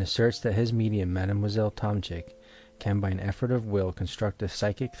 and asserts that his medium, Mademoiselle Tomchik, can by an effort of will construct a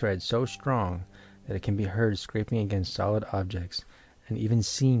psychic thread so strong that it can be heard scraping against solid objects and even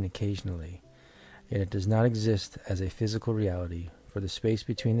seen occasionally. Yet it does not exist as a physical reality, for the space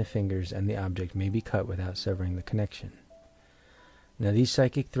between the fingers and the object may be cut without severing the connection. Now these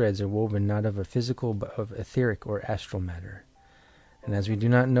psychic threads are woven not of a physical but of etheric or astral matter, and as we do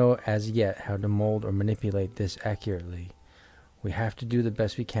not know as yet how to mold or manipulate this accurately, we have to do the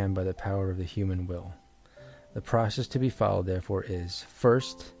best we can by the power of the human will. The process to be followed, therefore, is,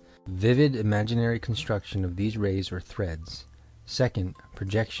 first, vivid imaginary construction of these rays or threads; second,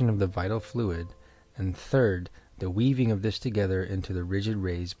 projection of the vital fluid; and third, the weaving of this together into the rigid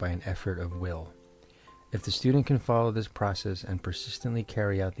rays by an effort of will. If the student can follow this process and persistently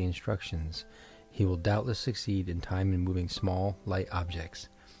carry out the instructions, he will doubtless succeed in time in moving small, light objects.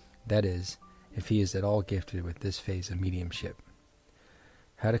 That is, if he is at all gifted with this phase of mediumship.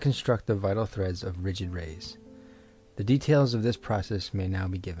 How to construct the vital threads of rigid rays. The details of this process may now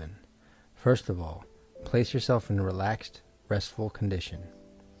be given. First of all, place yourself in a relaxed, restful condition.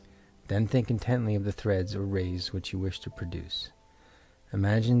 Then think intently of the threads or rays which you wish to produce.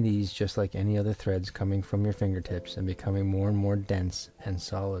 Imagine these just like any other threads coming from your fingertips and becoming more and more dense and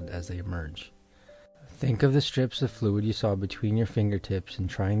solid as they emerge. Think of the strips of fluid you saw between your fingertips in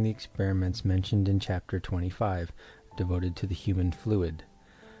trying the experiments mentioned in Chapter 25, devoted to the human fluid.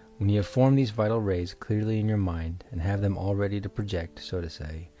 When you have formed these vital rays clearly in your mind and have them all ready to project, so to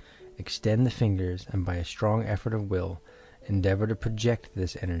say, extend the fingers and by a strong effort of will, endeavor to project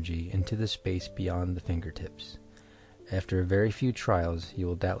this energy into the space beyond the fingertips. After a very few trials, you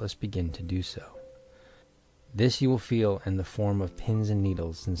will doubtless begin to do so. This you will feel in the form of pins and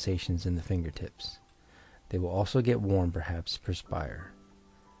needles sensations in the fingertips. They will also get warm, perhaps perspire.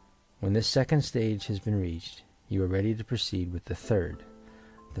 When this second stage has been reached, you are ready to proceed with the third.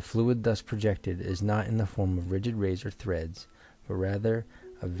 The fluid thus projected is not in the form of rigid rays or threads, but rather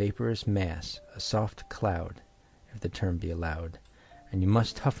a vaporous mass, a soft cloud, if the term be allowed, and you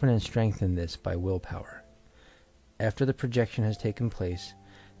must toughen and strengthen this by willpower. After the projection has taken place,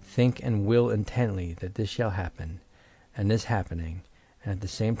 think and will intently that this shall happen, and is happening, and at the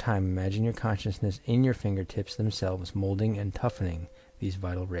same time imagine your consciousness in your fingertips themselves molding and toughening these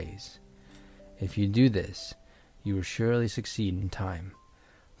vital rays. If you do this, you will surely succeed in time,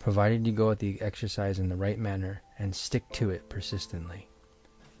 provided you go at the exercise in the right manner and stick to it persistently.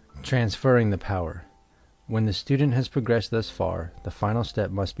 Transferring the power. When the student has progressed thus far, the final step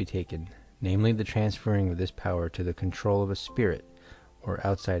must be taken, namely the transferring of this power to the control of a spirit or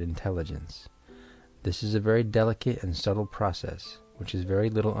outside intelligence. This is a very delicate and subtle process, which is very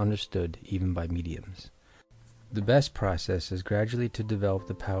little understood even by mediums. The best process is gradually to develop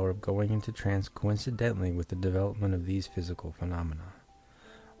the power of going into trance coincidentally with the development of these physical phenomena.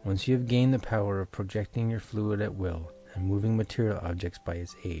 Once you have gained the power of projecting your fluid at will and moving material objects by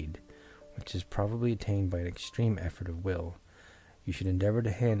its aid, which is probably attained by an extreme effort of will, you should endeavor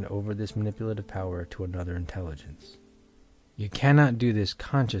to hand over this manipulative power to another intelligence. You cannot do this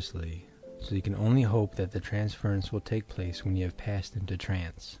consciously, so you can only hope that the transference will take place when you have passed into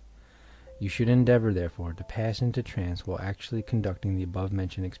trance. You should endeavor, therefore, to pass into trance while actually conducting the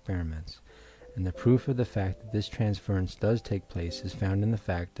above-mentioned experiments, and the proof of the fact that this transference does take place is found in the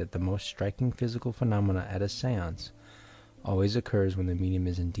fact that the most striking physical phenomena at a seance always occurs when the medium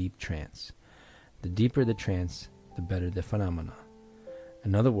is in deep trance. The deeper the trance, the better the phenomena.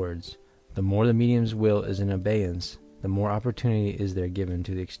 In other words, the more the medium's will is in abeyance, the more opportunity is there given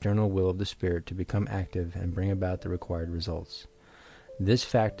to the external will of the spirit to become active and bring about the required results. This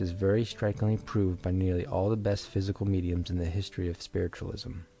fact is very strikingly proved by nearly all the best physical mediums in the history of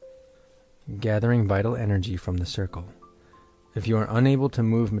spiritualism. Gathering vital energy from the circle. If you are unable to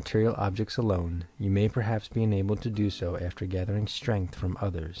move material objects alone, you may perhaps be enabled to do so after gathering strength from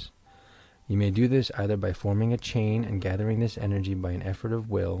others. You may do this either by forming a chain and gathering this energy by an effort of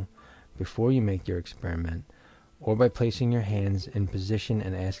will before you make your experiment, or by placing your hands in position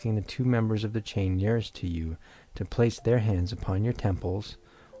and asking the two members of the chain nearest to you to place their hands upon your temples,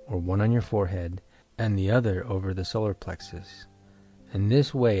 or one on your forehead, and the other over the solar plexus. In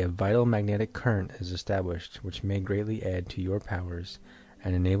this way a vital magnetic current is established which may greatly add to your powers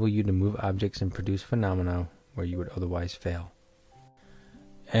and enable you to move objects and produce phenomena where you would otherwise fail.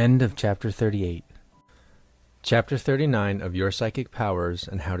 End of Chapter 38. Chapter 39 of Your Psychic Powers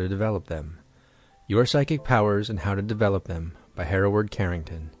and How to Develop Them. Your Psychic Powers and How to Develop Them by Hereward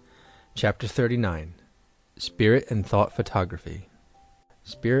Carrington. Chapter 39. Spirit and Thought Photography.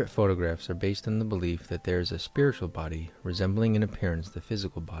 Spirit photographs are based on the belief that there is a spiritual body resembling in appearance the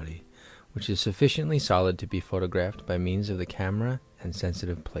physical body, which is sufficiently solid to be photographed by means of the camera and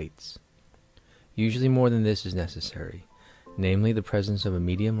sensitive plates. Usually more than this is necessary, namely the presence of a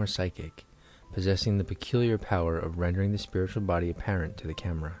medium or psychic, possessing the peculiar power of rendering the spiritual body apparent to the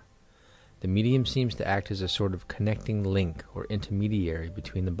camera. The medium seems to act as a sort of connecting link or intermediary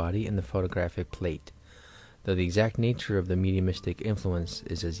between the body and the photographic plate, though the exact nature of the mediumistic influence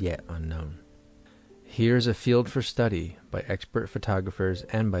is as yet unknown. Here is a field for study by expert photographers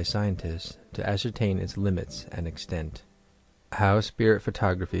and by scientists to ascertain its limits and extent. How spirit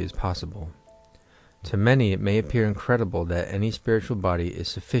photography is possible. To many it may appear incredible that any spiritual body is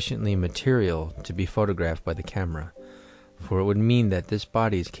sufficiently material to be photographed by the camera, for it would mean that this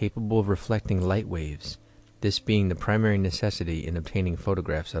body is capable of reflecting light waves, this being the primary necessity in obtaining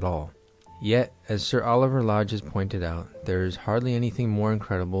photographs at all. Yet, as Sir Oliver Lodge has pointed out, there is hardly anything more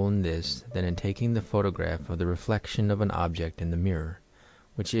incredible in this than in taking the photograph of the reflection of an object in the mirror,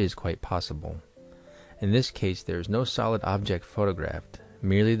 which is quite possible. In this case there is no solid object photographed,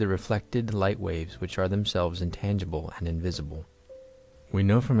 merely the reflected light waves which are themselves intangible and invisible. We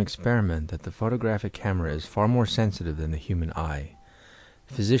know from experiment that the photographic camera is far more sensitive than the human eye.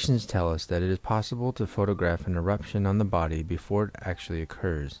 Physicians tell us that it is possible to photograph an eruption on the body before it actually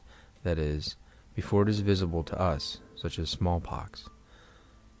occurs, that is, before it is visible to us, such as smallpox.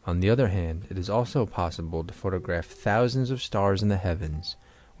 On the other hand, it is also possible to photograph thousands of stars in the heavens,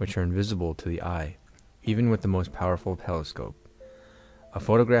 which are invisible to the eye, even with the most powerful telescope. A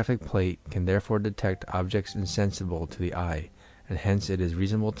photographic plate can therefore detect objects insensible to the eye, and hence it is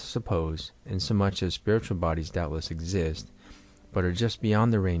reasonable to suppose, insomuch as spiritual bodies doubtless exist, but are just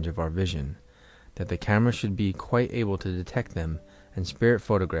beyond the range of our vision, that the camera should be quite able to detect them, and spirit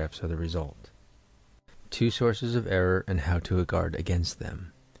photographs are the result. Two sources of error and how to guard against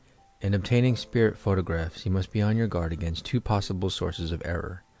them. In obtaining spirit photographs, you must be on your guard against two possible sources of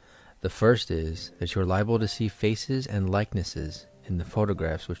error. The first is that you are liable to see faces and likenesses in the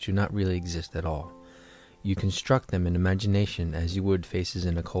photographs which do not really exist at all. You construct them in imagination as you would faces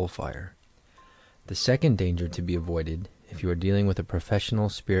in a coal fire. The second danger to be avoided, if you are dealing with a professional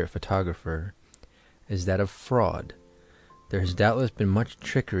spirit photographer, is that of fraud. There has doubtless been much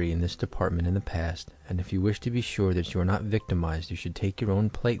trickery in this department in the past, and if you wish to be sure that you are not victimized, you should take your own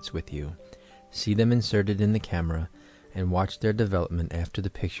plates with you, see them inserted in the camera, and watch their development after the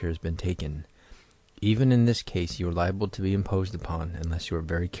picture has been taken. Even in this case, you are liable to be imposed upon unless you are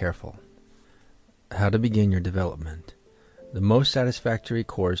very careful. How to begin your development. The most satisfactory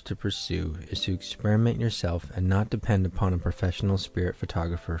course to pursue is to experiment yourself and not depend upon a professional spirit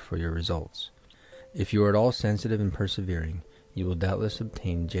photographer for your results. If you are at all sensitive and persevering, you will doubtless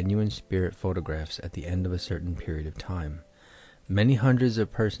obtain genuine spirit photographs at the end of a certain period of time. Many hundreds of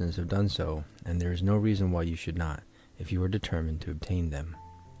persons have done so, and there is no reason why you should not, if you are determined to obtain them.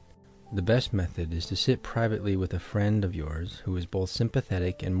 The best method is to sit privately with a friend of yours who is both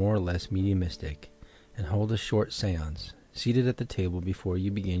sympathetic and more or less mediumistic, and hold a short seance, seated at the table before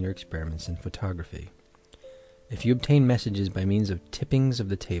you begin your experiments in photography. If you obtain messages by means of tippings of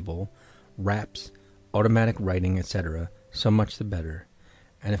the table, raps, automatic writing, etc., so much the better.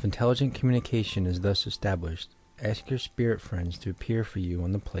 And if intelligent communication is thus established, ask your spirit friends to appear for you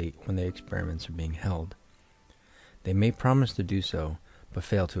on the plate when the experiments are being held. They may promise to do so, but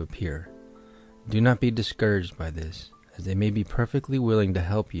fail to appear. Do not be discouraged by this, as they may be perfectly willing to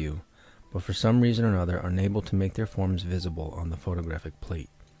help you, but for some reason or other are unable to make their forms visible on the photographic plate.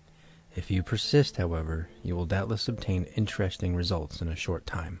 If you persist, however, you will doubtless obtain interesting results in a short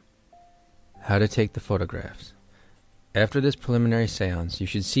time. How to take the photographs. After this preliminary seance, you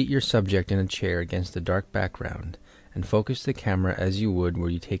should seat your subject in a chair against a dark background and focus the camera as you would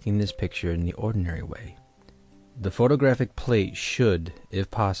were you taking this picture in the ordinary way. The photographic plate should, if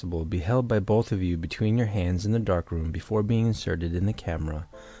possible, be held by both of you between your hands in the darkroom before being inserted in the camera,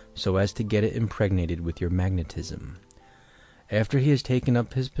 so as to get it impregnated with your magnetism. After he has taken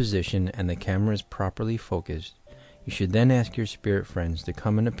up his position and the camera is properly focused, you should then ask your spirit friends to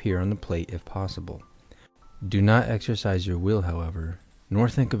come and appear on the plate if possible. Do not exercise your will, however, nor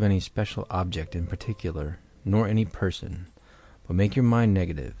think of any special object in particular, nor any person, but make your mind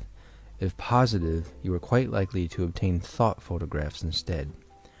negative. If positive, you are quite likely to obtain thought photographs instead.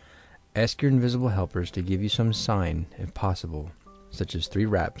 Ask your invisible helpers to give you some sign, if possible, such as 3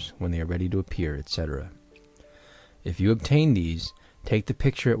 raps when they are ready to appear, etc. If you obtain these, take the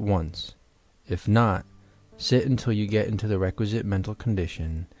picture at once. If not, sit until you get into the requisite mental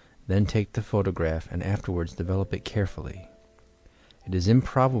condition, then take the photograph and afterwards develop it carefully. It is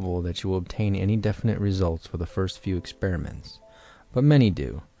improbable that you will obtain any definite results for the first few experiments, but many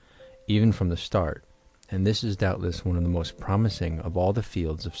do, even from the start, and this is doubtless one of the most promising of all the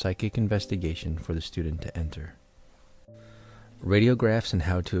fields of psychic investigation for the student to enter. Radiographs and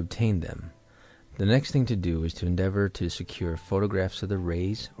how to obtain them. The next thing to do is to endeavor to secure photographs of the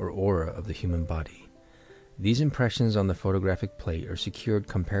rays or aura of the human body. These impressions on the photographic plate are secured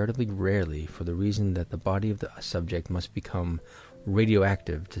comparatively rarely for the reason that the body of the subject must become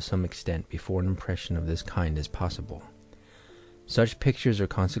radioactive to some extent before an impression of this kind is possible. Such pictures are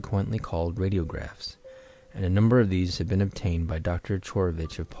consequently called radiographs, and a number of these have been obtained by Dr.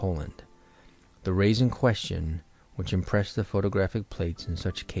 Chorowicz of Poland. The rays in question, which impress the photographic plates in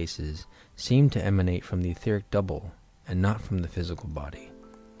such cases, seem to emanate from the etheric double and not from the physical body,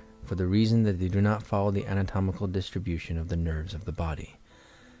 for the reason that they do not follow the anatomical distribution of the nerves of the body.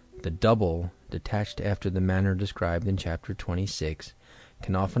 The double, detached after the manner described in Chapter 26,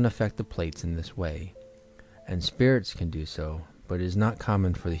 can often affect the plates in this way, and spirits can do so, but it is not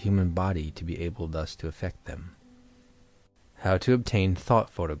common for the human body to be able thus to affect them. How to obtain thought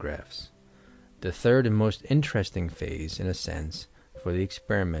photographs. The third and most interesting phase, in a sense, for the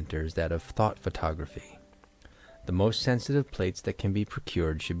experimenter is that of thought photography. The most sensitive plates that can be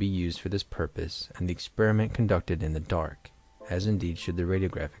procured should be used for this purpose, and the experiment conducted in the dark, as indeed should the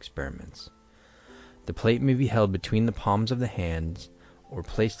radiograph experiments. The plate may be held between the palms of the hands, or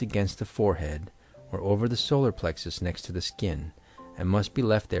placed against the forehead, or over the solar plexus next to the skin, and must be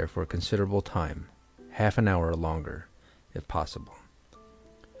left there for a considerable time, half an hour or longer, if possible.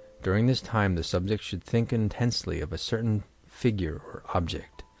 During this time the subject should think intensely of a certain figure or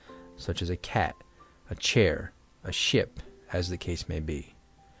object, such as a cat, a chair, a ship, as the case may be.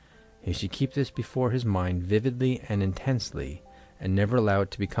 He should keep this before his mind vividly and intensely, and never allow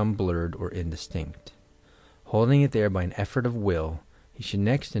it to become blurred or indistinct. Holding it there by an effort of will, he should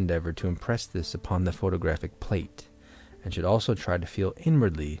next endeavor to impress this upon the photographic plate, and should also try to feel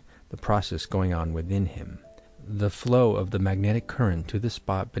inwardly the process going on within him, the flow of the magnetic current to the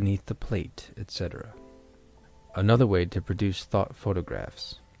spot beneath the plate, etc. Another way to produce thought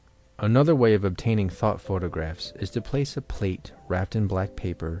photographs. Another way of obtaining thought photographs is to place a plate wrapped in black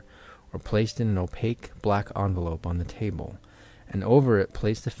paper or placed in an opaque black envelope on the table, and over it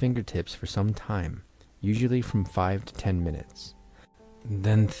place the fingertips for some time, usually from 5 to 10 minutes.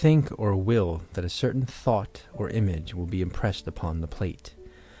 Then think or will that a certain thought or image will be impressed upon the plate,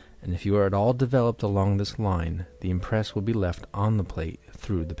 and if you are at all developed along this line, the impress will be left on the plate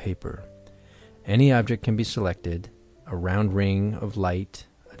through the paper. Any object can be selected, a round ring of light,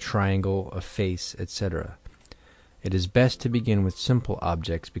 a triangle, a face, etc. It is best to begin with simple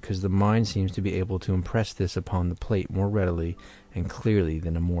objects because the mind seems to be able to impress this upon the plate more readily and clearly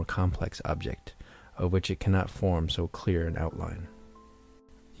than a more complex object, of which it cannot form so clear an outline.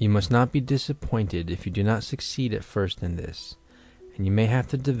 You must not be disappointed if you do not succeed at first in this, and you may have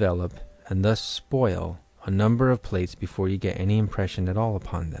to develop, and thus spoil, a number of plates before you get any impression at all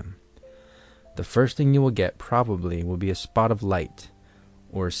upon them. The first thing you will get probably will be a spot of light,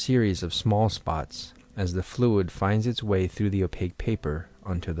 or a series of small spots, as the fluid finds its way through the opaque paper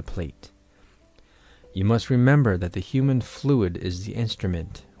onto the plate. You must remember that the human fluid is the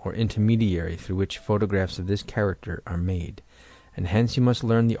instrument or intermediary through which photographs of this character are made, and hence you must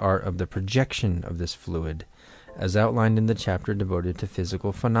learn the art of the projection of this fluid, as outlined in the chapter devoted to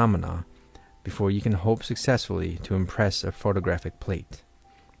physical phenomena, before you can hope successfully to impress a photographic plate.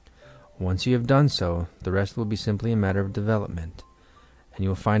 Once you have done so, the rest will be simply a matter of development, and you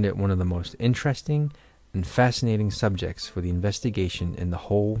will find it one of the most interesting and fascinating subjects for the investigation in the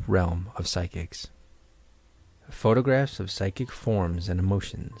whole realm of psychics. Photographs of psychic forms and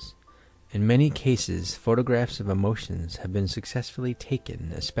emotions. In many cases, photographs of emotions have been successfully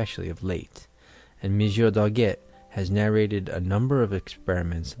taken, especially of late, and M. Daguet has narrated a number of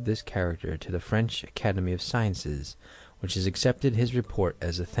experiments of this character to the French Academy of Sciences, which has accepted his report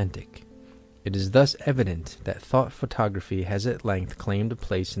as authentic. It is thus evident that thought photography has at length claimed a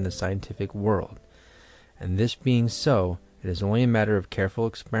place in the scientific world, and this being so, it is only a matter of careful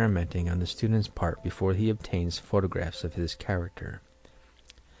experimenting on the student's part before he obtains photographs of his character.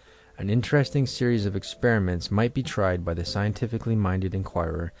 An interesting series of experiments might be tried by the scientifically minded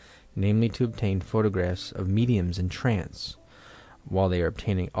inquirer, namely to obtain photographs of mediums in trance, while they are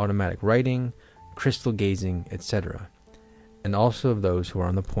obtaining automatic writing, crystal gazing, etc., and also of those who are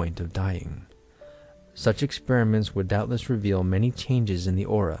on the point of dying. Such experiments would doubtless reveal many changes in the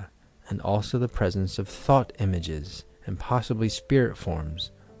aura, and also the presence of thought images, and possibly spirit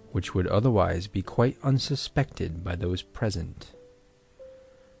forms, which would otherwise be quite unsuspected by those present.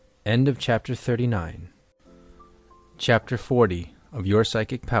 End of Chapter 39. Chapter 40 of Your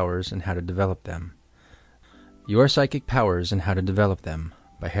Psychic Powers and How to Develop Them. Your Psychic Powers and How to Develop Them,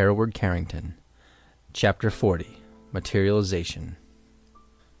 by Hereward Carrington. Chapter 40. Materialization.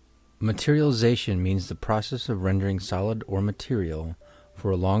 Materialization means the process of rendering solid or material,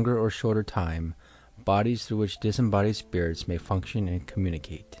 for a longer or shorter time, bodies through which disembodied spirits may function and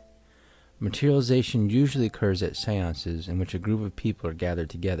communicate. Materialization usually occurs at seances in which a group of people are gathered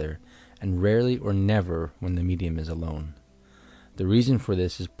together, and rarely or never when the medium is alone. The reason for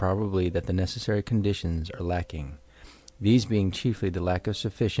this is probably that the necessary conditions are lacking, these being chiefly the lack of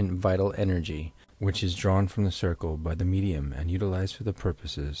sufficient vital energy, which is drawn from the circle by the medium and utilized for the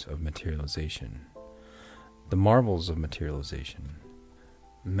purposes of materialization. The marvels of materialization.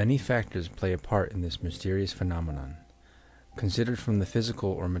 Many factors play a part in this mysterious phenomenon. Considered from the physical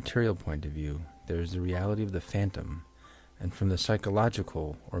or material point of view, there is the reality of the phantom, and from the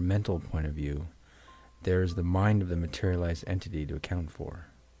psychological or mental point of view, there is the mind of the materialized entity to account for.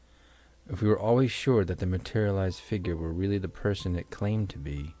 If we were always sure that the materialized figure were really the person it claimed to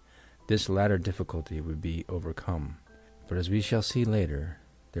be, this latter difficulty would be overcome. But as we shall see later,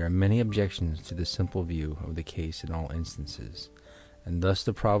 there are many objections to the simple view of the case in all instances, and thus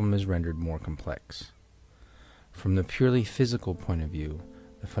the problem is rendered more complex. From the purely physical point of view,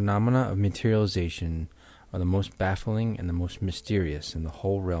 the phenomena of materialization are the most baffling and the most mysterious in the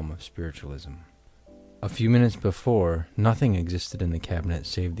whole realm of spiritualism. A few minutes before, nothing existed in the cabinet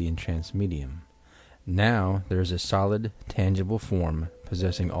save the entranced medium. Now there is a solid, tangible form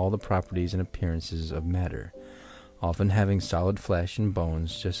possessing all the properties and appearances of matter, often having solid flesh and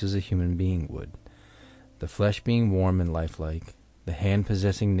bones just as a human being would, the flesh being warm and lifelike, the hand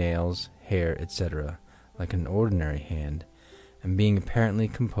possessing nails, hair, etc., like an ordinary hand, and being apparently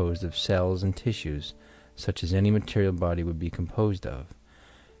composed of cells and tissues, such as any material body would be composed of.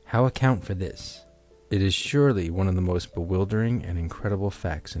 How account for this? It is surely one of the most bewildering and incredible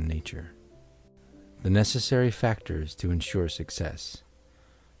facts in nature. The necessary factors to ensure success.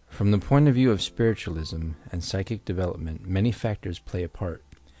 From the point of view of spiritualism and psychic development, many factors play a part.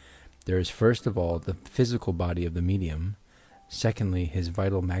 There is first of all the physical body of the medium, secondly his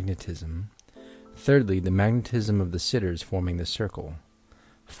vital magnetism, thirdly the magnetism of the sitters forming the circle,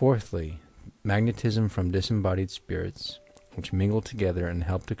 fourthly magnetism from disembodied spirits, which mingle together and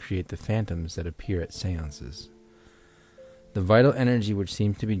help to create the phantoms that appear at seances. The vital energy which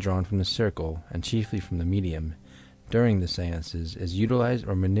seems to be drawn from the circle, and chiefly from the medium, during the seances is utilized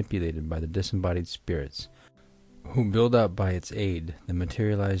or manipulated by the disembodied spirits, who build up by its aid the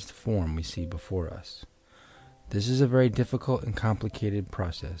materialized form we see before us. This is a very difficult and complicated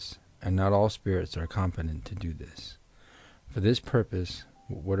process, and not all spirits are competent to do this. For this purpose,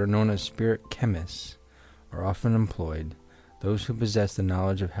 what are known as spirit chemists are often employed, those who possess the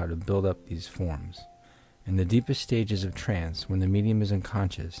knowledge of how to build up these forms. In the deepest stages of trance, when the medium is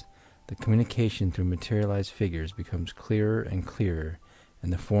unconscious, the communication through materialized figures becomes clearer and clearer,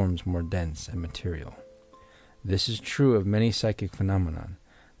 and the forms more dense and material. This is true of many psychic phenomena.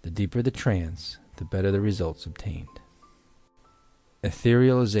 The deeper the trance, the better the results obtained.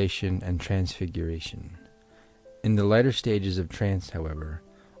 Etherealization and transfiguration. In the lighter stages of trance, however,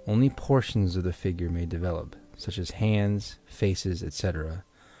 only portions of the figure may develop, such as hands, faces, etc.,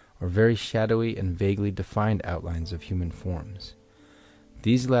 or very shadowy and vaguely defined outlines of human forms.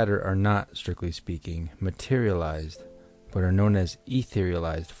 These latter are not, strictly speaking, materialized, but are known as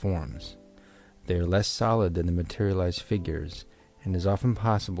etherealized forms. They are less solid than the materialized figures, and it is often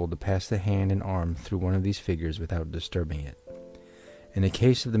possible to pass the hand and arm through one of these figures without disturbing it. In the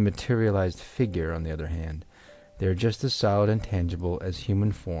case of the materialized figure, on the other hand, they are just as solid and tangible as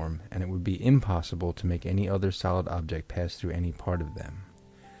human form, and it would be impossible to make any other solid object pass through any part of them.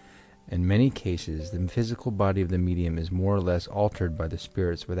 In many cases, the physical body of the medium is more or less altered by the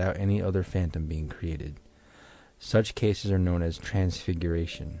spirits without any other phantom being created. Such cases are known as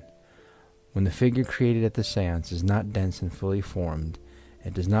transfiguration. When the figure created at the seance is not dense and fully formed,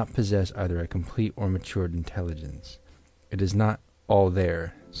 it does not possess either a complete or matured intelligence. It is not all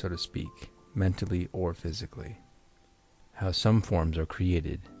there, so to speak, mentally or physically. How some forms are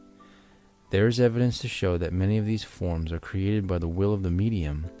created. There is evidence to show that many of these forms are created by the will of the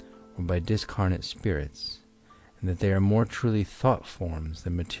medium or by discarnate spirits, and that they are more truly thought forms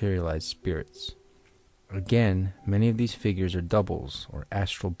than materialized spirits. Again, many of these figures are doubles or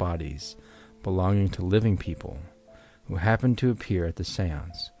astral bodies belonging to living people who happen to appear at the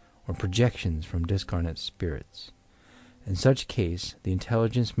seance, or projections from discarnate spirits. In such case, the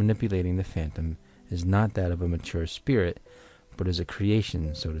intelligence manipulating the phantom is not that of a mature spirit, but is a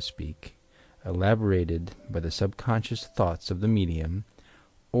creation, so to speak, elaborated by the subconscious thoughts of the medium,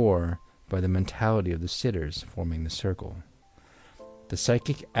 or by the mentality of the sitters forming the circle. The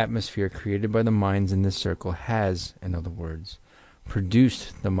psychic atmosphere created by the minds in this circle has, in other words,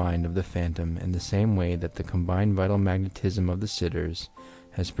 produced the mind of the phantom in the same way that the combined vital magnetism of the sitters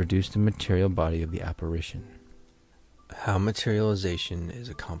has produced the material body of the apparition. How materialization is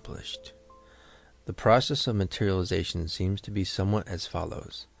accomplished. The process of materialization seems to be somewhat as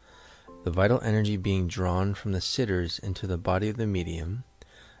follows. The vital energy being drawn from the sitters into the body of the medium,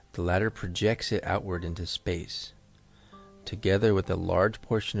 the latter projects it outward into space, together with a large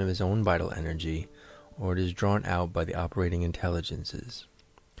portion of his own vital energy, or it is drawn out by the operating intelligences.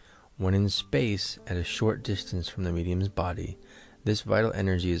 When in space, at a short distance from the medium's body, this vital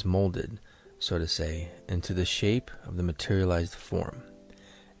energy is molded, so to say, into the shape of the materialized form.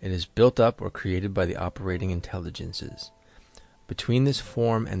 It is built up or created by the operating intelligences. Between this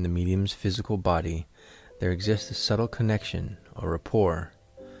form and the medium's physical body, there exists a subtle connection, or rapport,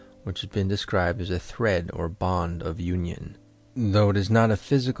 which has been described as a thread or bond of union, though it is not a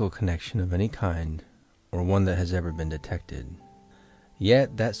physical connection of any kind, or one that has ever been detected.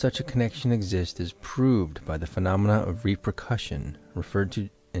 Yet that such a connection exists is proved by the phenomena of repercussion, referred to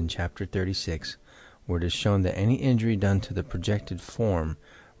in Chapter 36, where it is shown that any injury done to the projected form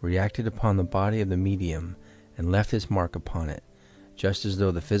reacted upon the body of the medium and left its mark upon it, just as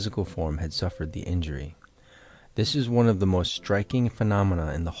though the physical form had suffered the injury. This is one of the most striking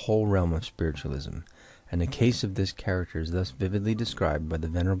phenomena in the whole realm of spiritualism, and a case of this character is thus vividly described by the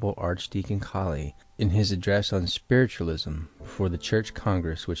Venerable Archdeacon Colley in his address on spiritualism before the Church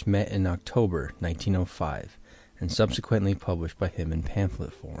Congress, which met in October 1905, and subsequently published by him in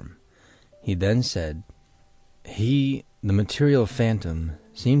pamphlet form. He then said, "He, the material phantom,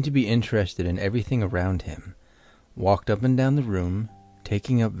 seemed to be interested in everything around him, walked up and down the room,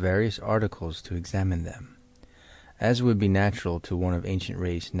 taking up various articles to examine them, as would be natural to one of ancient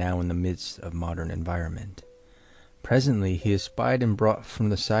race now in the midst of modern environment. Presently he espied and brought from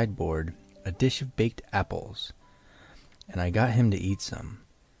the sideboard a dish of baked apples, and I got him to eat some.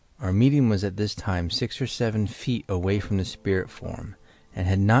 Our medium was at this time 6 or 7 feet away from the spirit form, and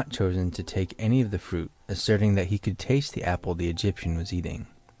had not chosen to take any of the fruit, asserting that he could taste the apple the Egyptian was eating.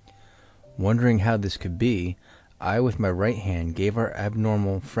 Wondering how this could be, I with my right hand gave our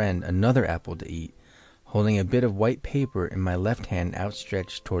abnormal friend another apple to eat, holding a bit of white paper in my left hand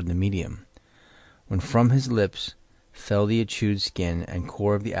outstretched toward the medium, when from his lips fell the chewed skin and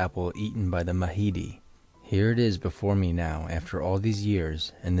core of the apple eaten by the Mahidi. Here it is before me now, after all these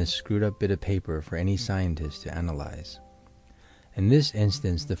years, and this screwed up bit of paper for any scientist to analyze. In this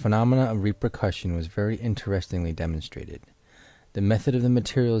instance, the phenomena of repercussion was very interestingly demonstrated. The method of the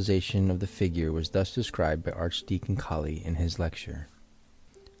materialization of the figure was thus described by Archdeacon Colley in his lecture.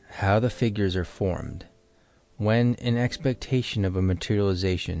 How the figures are formed. When, in expectation of a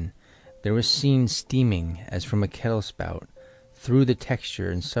materialization, there was seen steaming, as from a kettle spout, through the texture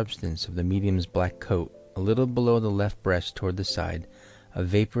and substance of the medium's black coat, a little below the left breast toward the side, a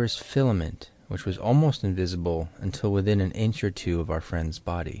vaporous filament, which was almost invisible until within an inch or two of our friend's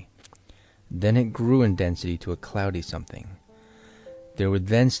body. Then it grew in density to a cloudy something. There would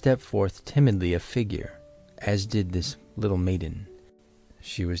then step forth timidly a figure, as did this little maiden.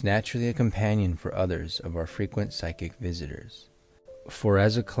 She was naturally a companion for others of our frequent psychic visitors. For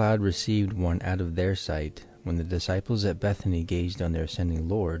as a cloud received one out of their sight, when the disciples at Bethany gazed on their ascending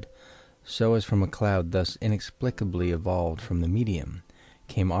Lord, so as from a cloud thus inexplicably evolved from the medium,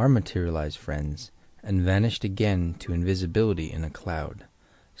 came our materialized friends, and vanished again to invisibility in a cloud,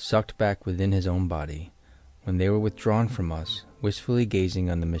 sucked back within his own body, when they were withdrawn from us, wistfully gazing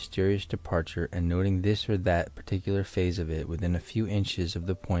on the mysterious departure and noting this or that particular phase of it within a few inches of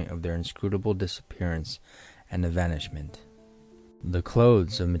the point of their inscrutable disappearance and evanishment. The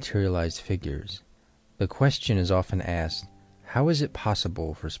clothes of materialized figures. The question is often asked, how is it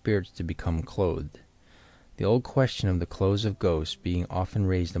possible for spirits to become clothed? The old question of the clothes of ghosts being often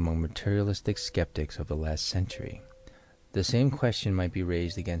raised among materialistic skeptics of the last century. The same question might be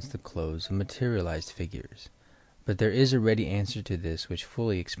raised against the clothes of materialized figures, but there is a ready answer to this which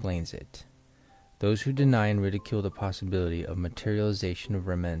fully explains it. Those who deny and ridicule the possibility of materialization of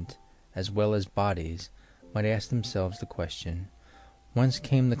raiment, as well as bodies, might ask themselves the question, whence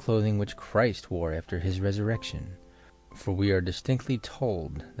came the clothing which Christ wore after his resurrection? For we are distinctly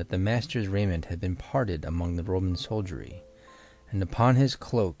told that the Master's raiment had been parted among the Roman soldiery, and upon his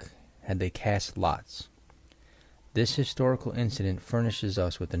cloak had they cast lots. This historical incident furnishes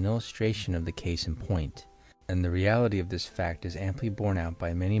us with an illustration of the case in point, and the reality of this fact is amply borne out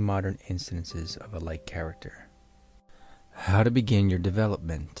by many modern instances of a like character. How to begin your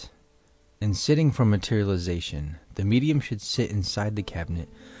development. In sitting for materialization, the medium should sit inside the cabinet,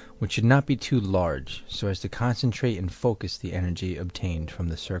 which should not be too large, so as to concentrate and focus the energy obtained from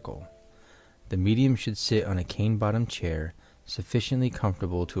the circle. The medium should sit on a cane-bottomed chair, sufficiently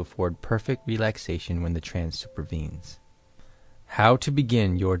comfortable to afford perfect relaxation when the trance supervenes. How to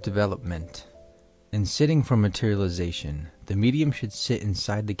begin your development. In sitting for materialization, the medium should sit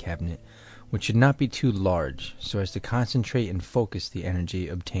inside the cabinet, which should not be too large, so as to concentrate and focus the energy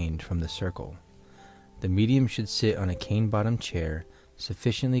obtained from the circle. The medium should sit on a cane-bottomed chair,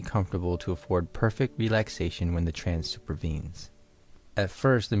 sufficiently comfortable to afford perfect relaxation when the trance supervenes. At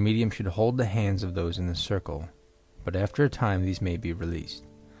first, the medium should hold the hands of those in the circle, but after a time these may be released.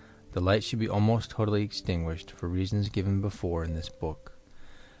 The light should be almost totally extinguished for reasons given before in this book.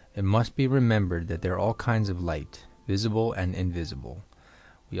 It must be remembered that there are all kinds of light, visible and invisible.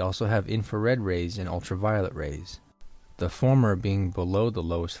 We also have infrared rays and ultraviolet rays, the former being below the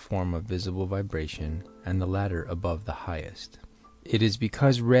lowest form of visible vibration and the latter above the highest. It is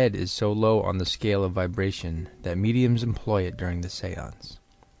because red is so low on the scale of vibration that mediums employ it during the seance.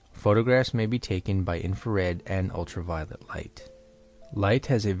 Photographs may be taken by infrared and ultraviolet light. Light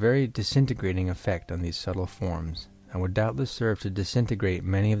has a very disintegrating effect on these subtle forms, and would doubtless serve to disintegrate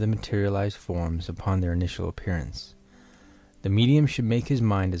many of the materialized forms upon their initial appearance. The medium should make his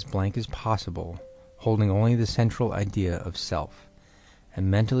mind as blank as possible, holding only the central idea of self, and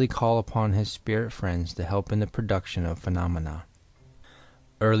mentally call upon his spirit friends to help in the production of phenomena.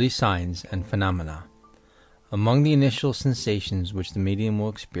 Early signs and phenomena. Among the initial sensations which the medium will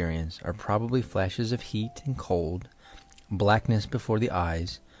experience are probably flashes of heat and cold, blackness before the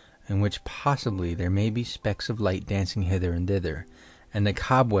eyes, in which possibly there may be specks of light dancing hither and thither, and a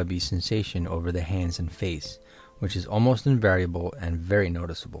cobwebby sensation over the hands and face, which is almost invariable and very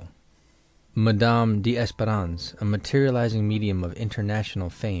noticeable. Madame d'Espérance, a materializing medium of international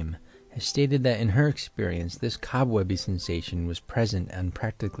fame, has stated that in her experience this cobwebby sensation was present on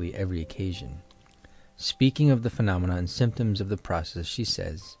practically every occasion. Speaking of the phenomena and symptoms of the process, she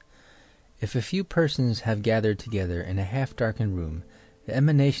says, "If a few persons have gathered together in a half-darkened room, the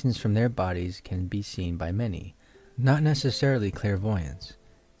emanations from their bodies can be seen by many, not necessarily clairvoyance.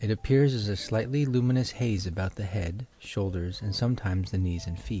 It appears as a slightly luminous haze about the head, shoulders, and sometimes the knees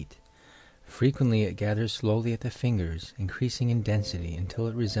and feet. Frequently it gathers slowly at the fingers, increasing in density until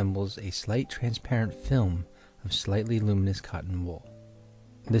it resembles a slight transparent film of slightly luminous cotton wool.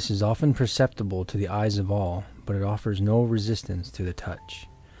 This is often perceptible to the eyes of all, but it offers no resistance to the touch.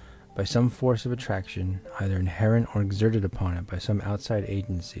 By some force of attraction, either inherent or exerted upon it by some outside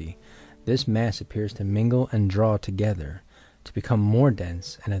agency, this mass appears to mingle and draw together, to become more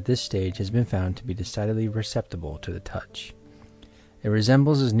dense, and at this stage has been found to be decidedly perceptible to the touch. It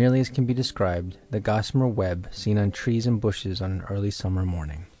resembles, as nearly as can be described, the gossamer web seen on trees and bushes on an early summer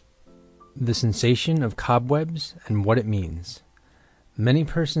morning. The sensation of cobwebs and what it means. Many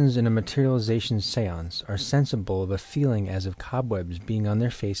persons in a materialization seance are sensible of a feeling as of cobwebs being on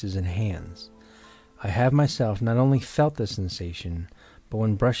their faces and hands. I have myself not only felt the sensation, but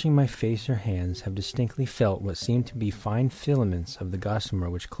when brushing my face or hands have distinctly felt what seemed to be fine filaments of the gossamer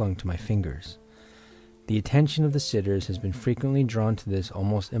which clung to my fingers. The attention of the sitters has been frequently drawn to this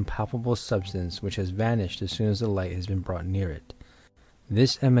almost impalpable substance which has vanished as soon as the light has been brought near it.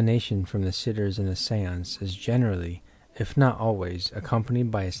 This emanation from the sitters in a seance is generally, if not always,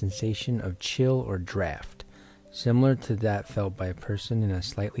 accompanied by a sensation of chill or draft, similar to that felt by a person in a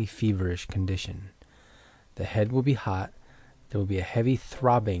slightly feverish condition. The head will be hot, there will be a heavy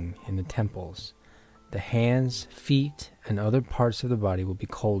throbbing in the temples, the hands, feet, and other parts of the body will be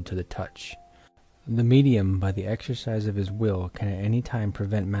cold to the touch. The medium, by the exercise of his will, can at any time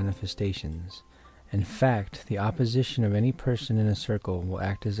prevent manifestations. In fact, the opposition of any person in a circle will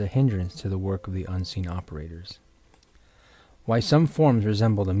act as a hindrance to the work of the unseen operators. Why some forms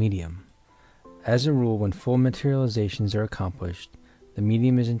resemble the medium. As a rule, when full materializations are accomplished, the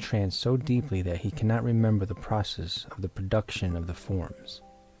medium is entranced so deeply that he cannot remember the process of the production of the forms.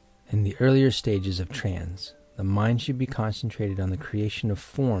 In the earlier stages of trance, the mind should be concentrated on the creation of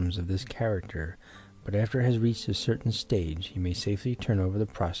forms of this character, but after it has reached a certain stage, you may safely turn over the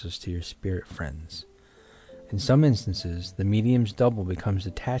process to your spirit friends. In some instances, the medium's double becomes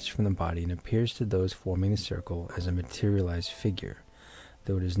detached from the body and appears to those forming the circle as a materialized figure,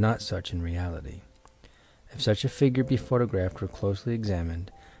 though it is not such in reality. If such a figure be photographed or closely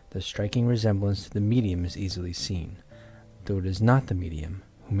examined, the striking resemblance to the medium is easily seen, though it is not the medium,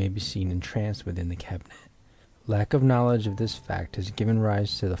 who may be seen entranced within the cabinet. Lack of knowledge of this fact has given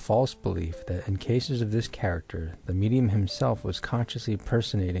rise to the false belief that in cases of this character, the medium himself was consciously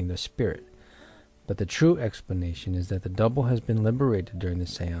personating the spirit, but the true explanation is that the double has been liberated during the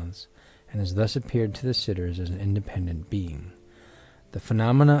seance, and has thus appeared to the sitters as an independent being. The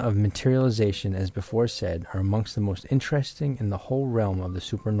phenomena of materialization, as before said, are amongst the most interesting in the whole realm of the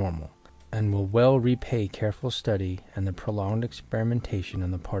supernormal, and will well repay careful study and the prolonged experimentation on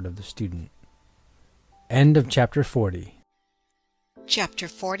the part of the student. End of Chapter 40. Chapter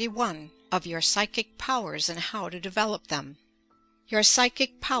 41 of Your Psychic Powers and How to Develop Them. Your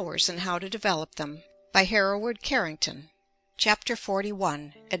Psychic Powers and How to Develop Them, by Hereward Carrington. Chapter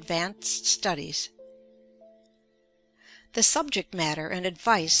 41, Advanced Studies. The subject matter and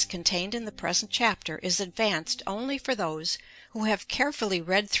advice contained in the present chapter is advanced only for those who have carefully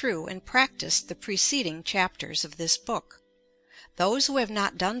read through and practiced the preceding chapters of this book. Those who have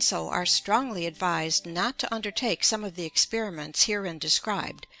not done so are strongly advised not to undertake some of the experiments herein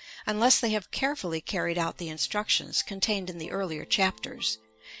described, unless they have carefully carried out the instructions contained in the earlier chapters,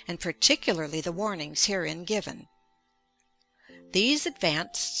 and particularly the warnings herein given. These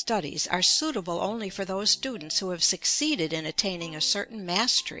advanced studies are suitable only for those students who have succeeded in attaining a certain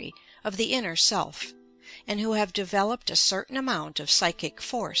mastery of the inner self, and who have developed a certain amount of psychic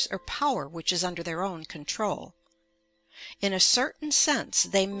force or power which is under their own control. In a certain sense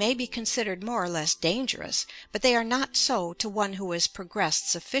they may be considered more or less dangerous, but they are not so to one who has progressed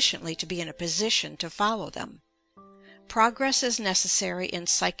sufficiently to be in a position to follow them. Progress is necessary in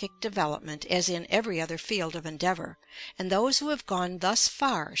psychic development as in every other field of endeavor, and those who have gone thus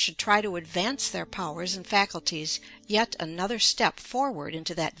far should try to advance their powers and faculties yet another step forward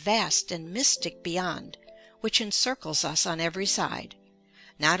into that vast and mystic beyond which encircles us on every side,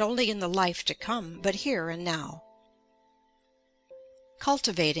 not only in the life to come, but here and now.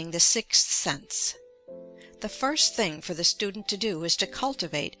 Cultivating the sixth sense. The first thing for the student to do is to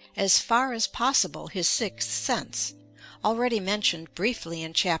cultivate as far as possible his sixth sense, already mentioned briefly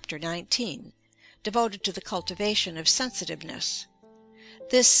in Chapter 19, devoted to the cultivation of sensitiveness.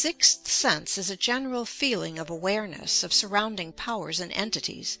 This sixth sense is a general feeling of awareness of surrounding powers and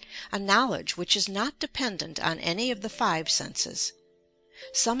entities, a knowledge which is not dependent on any of the five senses.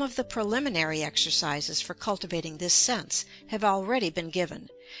 Some of the preliminary exercises for cultivating this sense have already been given,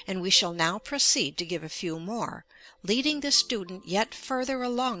 and we shall now proceed to give a few more, leading the student yet further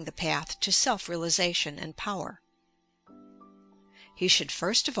along the path to self-realization and power. he should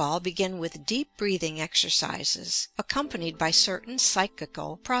first of all begin with deep breathing exercises, accompanied by certain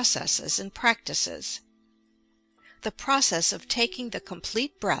psychical processes and practices. The process of taking the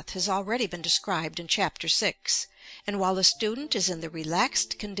complete breath has already been described in Chapter 6, and while the student is in the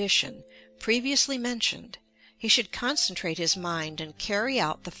relaxed condition previously mentioned, he should concentrate his mind and carry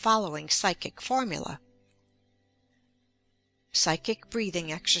out the following psychic formula. Psychic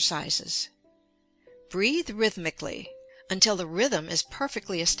breathing exercises. Breathe rhythmically until the rhythm is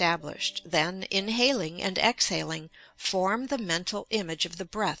perfectly established, then, inhaling and exhaling, form the mental image of the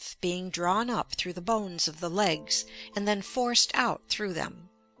breath being drawn up through the bones of the legs and then forced out through them.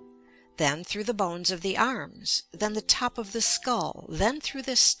 Then through the bones of the arms, then the top of the skull, then through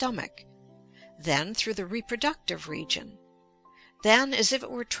the stomach, then through the reproductive region, then as if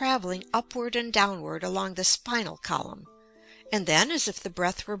it were traveling upward and downward along the spinal column, and then as if the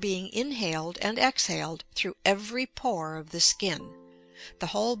breath were being inhaled and exhaled through every pore of the skin, the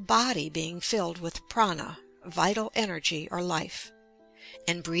whole body being filled with prana, vital energy or life,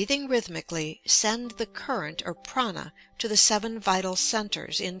 and breathing rhythmically send the current or prana to the 7 vital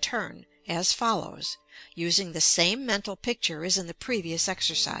centers in turn, as follows, using the same mental picture as in the previous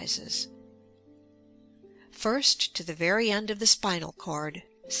exercises. First to the very end of the spinal cord,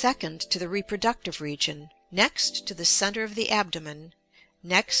 second to the reproductive region, next to the center of the abdomen,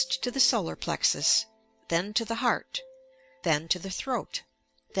 next to the solar plexus, then to the heart, then to the throat,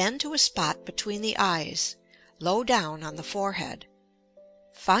 then to a spot between the eyes, low down on the forehead,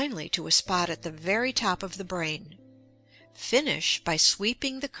 finally to a spot at the very top of the brain. Finish by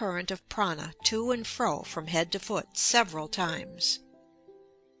sweeping the current of prana to and fro from head to foot several times.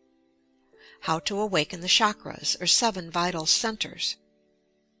 How to awaken the chakras, or 7 vital centers.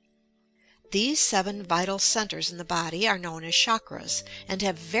 These 7 vital centers in the body are known as chakras, and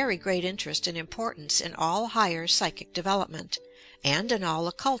have very great interest and importance in all higher psychic development, and in all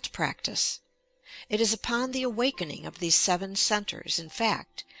occult practice. It is upon the awakening of these 7 centers, in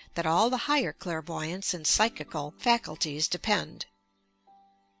fact, that all the higher clairvoyance and psychical faculties depend.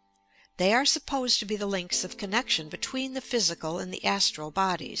 They are supposed to be the links of connection between the physical and the astral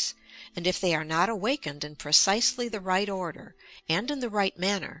bodies, and if they are not awakened in precisely the right order and in the right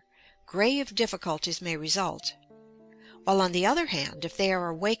manner, grave difficulties may result. While on the other hand, if they are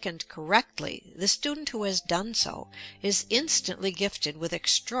awakened correctly, the student who has done so is instantly gifted with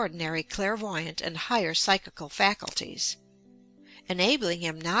extraordinary clairvoyant and higher psychical faculties, enabling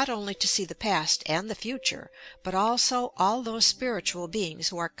him not only to see the past and the future, but also all those spiritual beings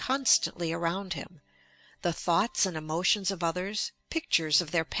who are constantly around him, the thoughts and emotions of others, pictures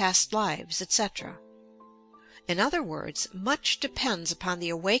of their past lives, etc. In other words, much depends upon the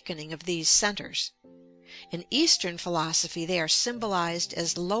awakening of these centers. In Eastern philosophy they are symbolized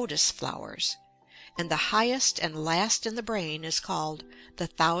as lotus flowers, and the highest and last in the brain is called the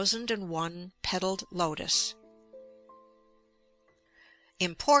 1001 petaled lotus.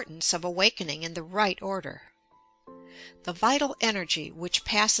 Importance of awakening in the right order. The vital energy which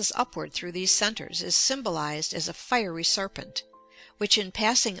passes upward through these centers is symbolized as a fiery serpent, which in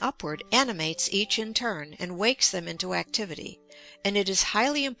passing upward animates each in turn and wakes them into activity, and it is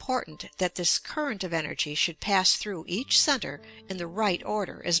highly important that this current of energy should pass through each center in the right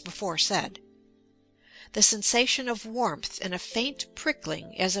order, as before said. The sensation of warmth and a faint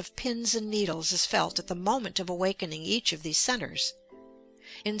prickling as of pins and needles is felt at the moment of awakening each of these centers.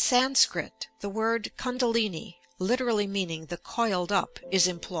 In Sanskrit, the word kundalini, literally meaning the coiled up, is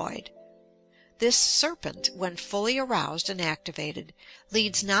employed. This serpent, when fully aroused and activated,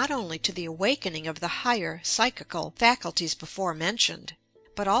 leads not only to the awakening of the higher psychical faculties before mentioned,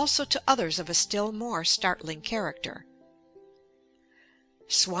 but also to others of a still more startling character.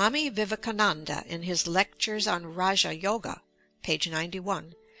 Swami Vivekananda, in his Lectures on Raja Yoga, page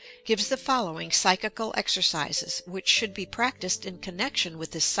 91, gives the following psychical exercises, which should be practiced in connection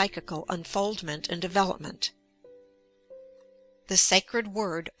with this psychical unfoldment and development. The sacred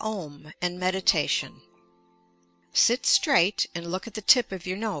word Om and meditation. Sit straight and look at the tip of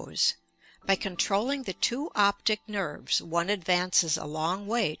your nose. By controlling the 2 optic nerves, one advances a long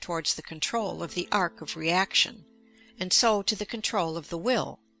way towards the control of the arc of reaction, and so to the control of the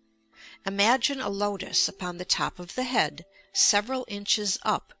will. Imagine a lotus upon the top of the head, several inches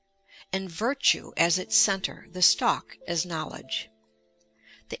up, and virtue as its center, the stalk as knowledge.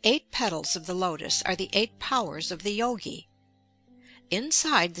 The 8 petals of the lotus are the 8 powers of the yogi.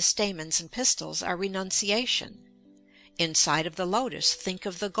 Inside the stamens and pistils are renunciation. Inside of the lotus think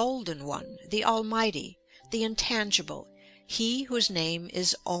of the Golden One, the Almighty, the Intangible, He whose name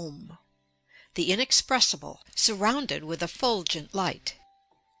is Om, the Inexpressible, surrounded with effulgent light.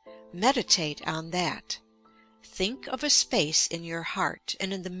 Meditate on that. think of a space in your heart,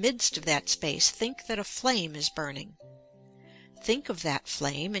 and in the midst of that space think that a flame is burning. Think of that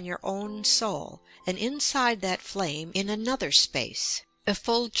flame in your own soul, and inside that flame in another space,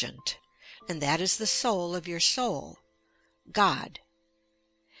 effulgent, and that is the soul of your soul, God.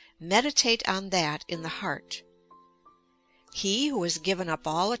 Meditate on that in the heart. He who has given up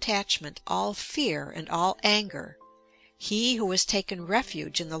all attachment, all fear, and all anger, he who has taken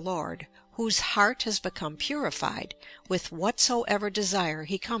refuge in the Lord, whose heart has become purified, with whatsoever desire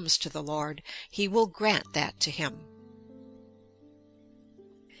he comes to the Lord, he will grant that to him.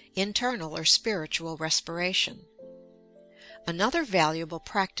 Internal or spiritual respiration. Another valuable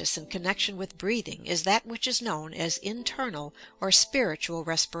practice in connection with breathing is that which is known as internal or spiritual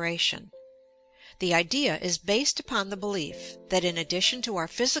respiration. The idea is based upon the belief that in addition to our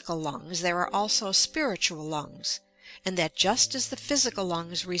physical lungs there are also spiritual lungs, and that just as the physical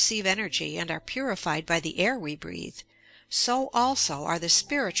lungs receive energy and are purified by the air we breathe, so also are the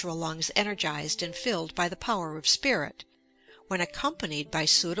spiritual lungs energized and filled by the power of spirit, when accompanied by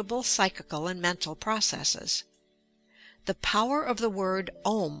suitable psychical and mental processes. The power of the word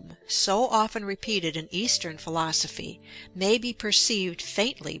Om, so often repeated in Eastern philosophy, may be perceived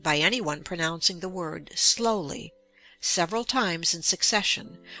faintly by anyone pronouncing the word slowly, several times in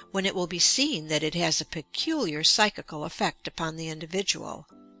succession, when it will be seen that it has a peculiar psychical effect upon the individual,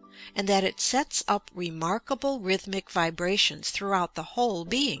 and that it sets up remarkable rhythmic vibrations throughout the whole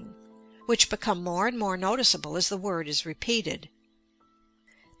being, which become more and more noticeable as the word is repeated.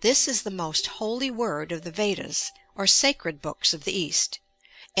 This is the most holy word of the Vedas, or sacred books of the East,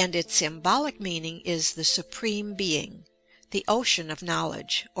 and its symbolic meaning is the Supreme Being, the Ocean of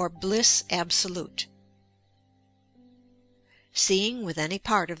Knowledge, or Bliss Absolute. Seeing with any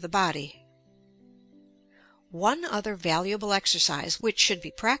part of the body. One other valuable exercise which should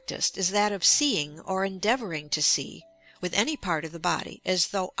be practiced is that of seeing, or endeavoring to see, with any part of the body, as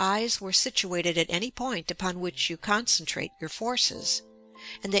though eyes were situated at any point upon which you concentrate your forces,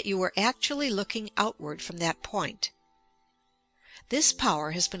 and that you were actually looking outward from that point. This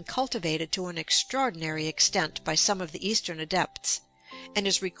power has been cultivated to an extraordinary extent by some of the Eastern adepts, and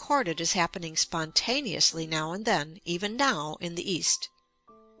is recorded as happening spontaneously now and then, even now, in the East.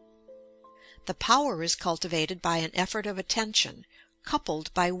 The power is cultivated by an effort of attention,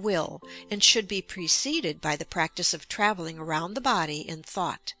 coupled by will, and should be preceded by the practice of traveling around the body in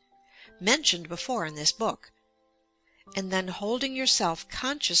thought, mentioned before in this book, and then holding yourself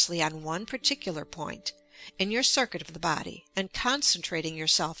consciously on one particular point in your circuit of the body, and concentrating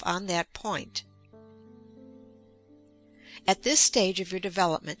yourself on that point. At this stage of your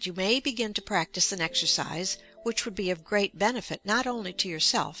development you may begin to practice an exercise which would be of great benefit not only to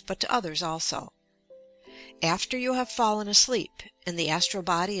yourself but to others also. After you have fallen asleep, and the astral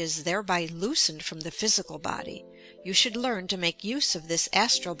body is thereby loosened from the physical body, you should learn to make use of this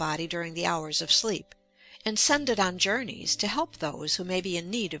astral body during the hours of sleep, and send it on journeys to help those who may be in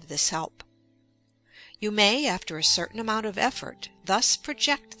need of this help. You may, after a certain amount of effort, thus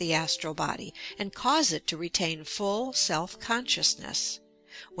project the astral body and cause it to retain full self-consciousness.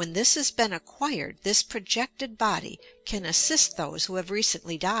 When this has been acquired, this projected body can assist those who have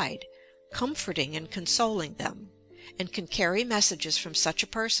recently died, comforting and consoling them, and can carry messages from such a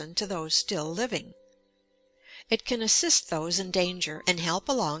person to those still living. It can assist those in danger and help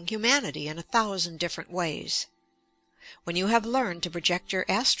along humanity in 1,000 different ways. When you have learned to project your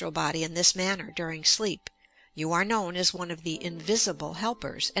astral body in this manner during sleep, you are known as one of the invisible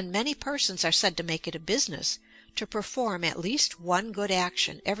helpers, and many persons are said to make it a business to perform at least one good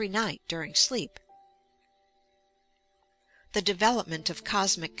action every night during sleep. The development of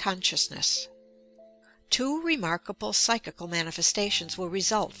cosmic consciousness. 2 remarkable psychical manifestations will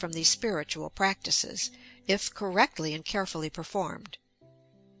result from these spiritual practices, if correctly and carefully performed.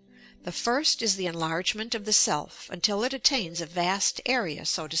 The first is the enlargement of the self until it attains a vast area,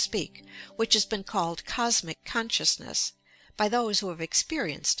 so to speak, which has been called cosmic consciousness by those who have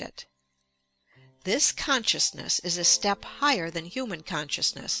experienced it. This consciousness is a step higher than human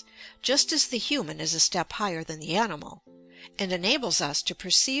consciousness, just as the human is a step higher than the animal, and enables us to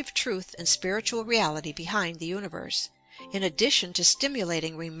perceive truth and spiritual reality behind the universe, in addition to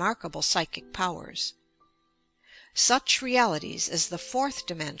stimulating remarkable psychic powers. Such realities as the 4th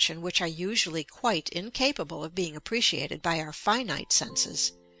dimension, which are usually quite incapable of being appreciated by our finite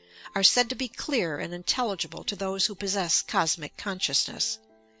senses, are said to be clear and intelligible to those who possess cosmic consciousness,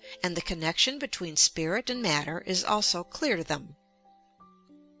 and the connection between spirit and matter is also clear to them.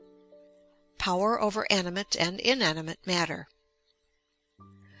 Power over animate and inanimate matter.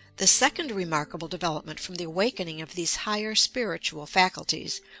 The second remarkable development from the awakening of these higher spiritual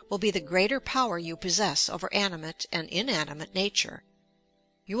faculties will be the greater power you possess over animate and inanimate nature.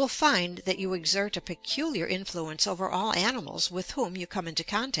 You will find that you exert a peculiar influence over all animals with whom you come into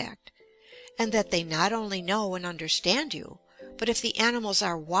contact, and that they not only know and understand you, but if the animals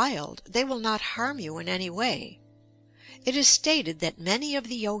are wild, they will not harm you in any way. It is stated that many of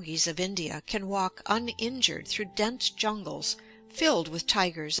the yogis of India can walk uninjured through dense jungles filled with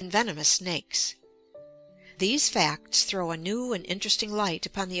tigers and venomous snakes. These facts throw a new and interesting light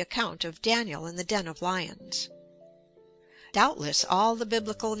upon the account of Daniel in the den of lions. Doubtless all the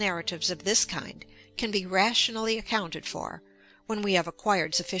biblical narratives of this kind can be rationally accounted for when we have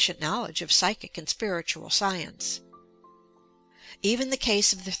acquired sufficient knowledge of psychic and spiritual science. Even the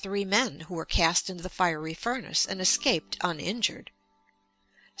case of the 3 men who were cast into the fiery furnace and escaped uninjured.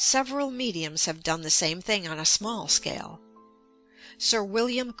 Several mediums have done the same thing on a small scale. Sir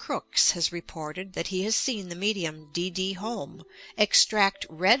William Crookes has reported that he has seen the medium D.D. Home extract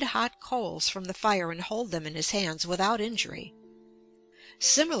red-hot coals from the fire and hold them in his hands without injury.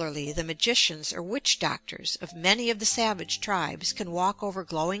 Similarly, the magicians or witch doctors of many of the savage tribes can walk over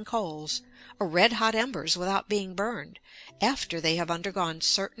glowing coals or red-hot embers without being burned, after they have undergone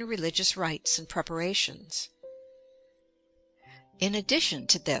certain religious rites and preparations. In addition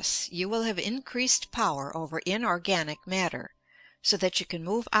to this, you will have increased power over inorganic matter, so that you can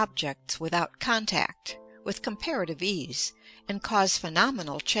move objects without contact, with comparative ease, and cause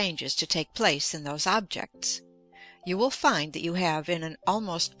phenomenal changes to take place in those objects. You will find that you have in an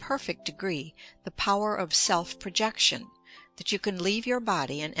almost perfect degree the power of self-projection, that you can leave your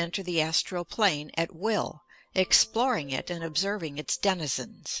body and enter the astral plane at will, exploring it and observing its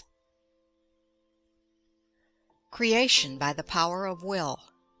denizens. Creation by the power of will.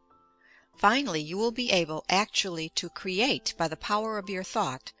 Finally, you will be able actually to create by the power of your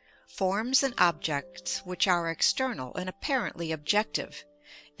thought forms and objects which are external and apparently objective.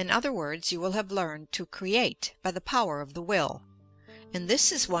 In other words, you will have learned to create by the power of the will, and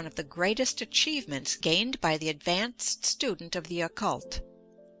this is one of the greatest achievements gained by the advanced student of the occult.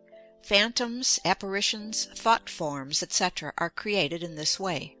 Phantoms, apparitions, thought forms, etc., are created in this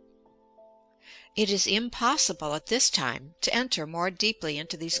way. It is impossible at this time to enter more deeply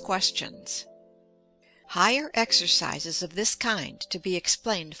into these questions. Higher exercises of this kind, to be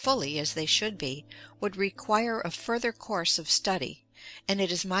explained fully as they should be, would require a further course of study, and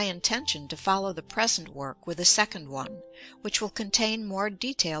it is my intention to follow the present work with a second one, which will contain more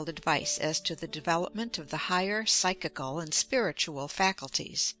detailed advice as to the development of the higher psychical and spiritual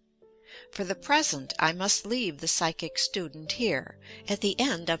faculties. For the present I must leave the psychic student here, at the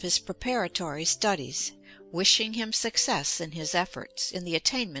end of his preparatory studies, wishing him success in his efforts in the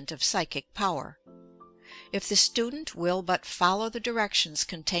attainment of psychic power. If the student will but follow the directions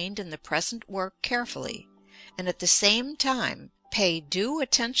contained in the present work carefully, and at the same time pay due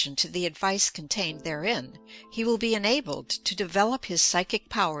attention to the advice contained therein, he will be enabled to develop his psychic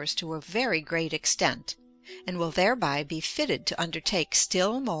powers to a very great extent, and will thereby be fitted to undertake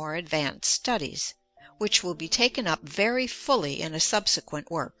still more advanced studies, which will be taken up very fully in a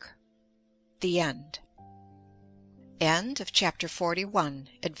subsequent work. The End. End of Chapter 41.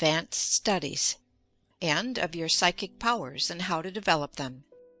 Advanced Studies. End of Your Psychic Powers and How to Develop Them.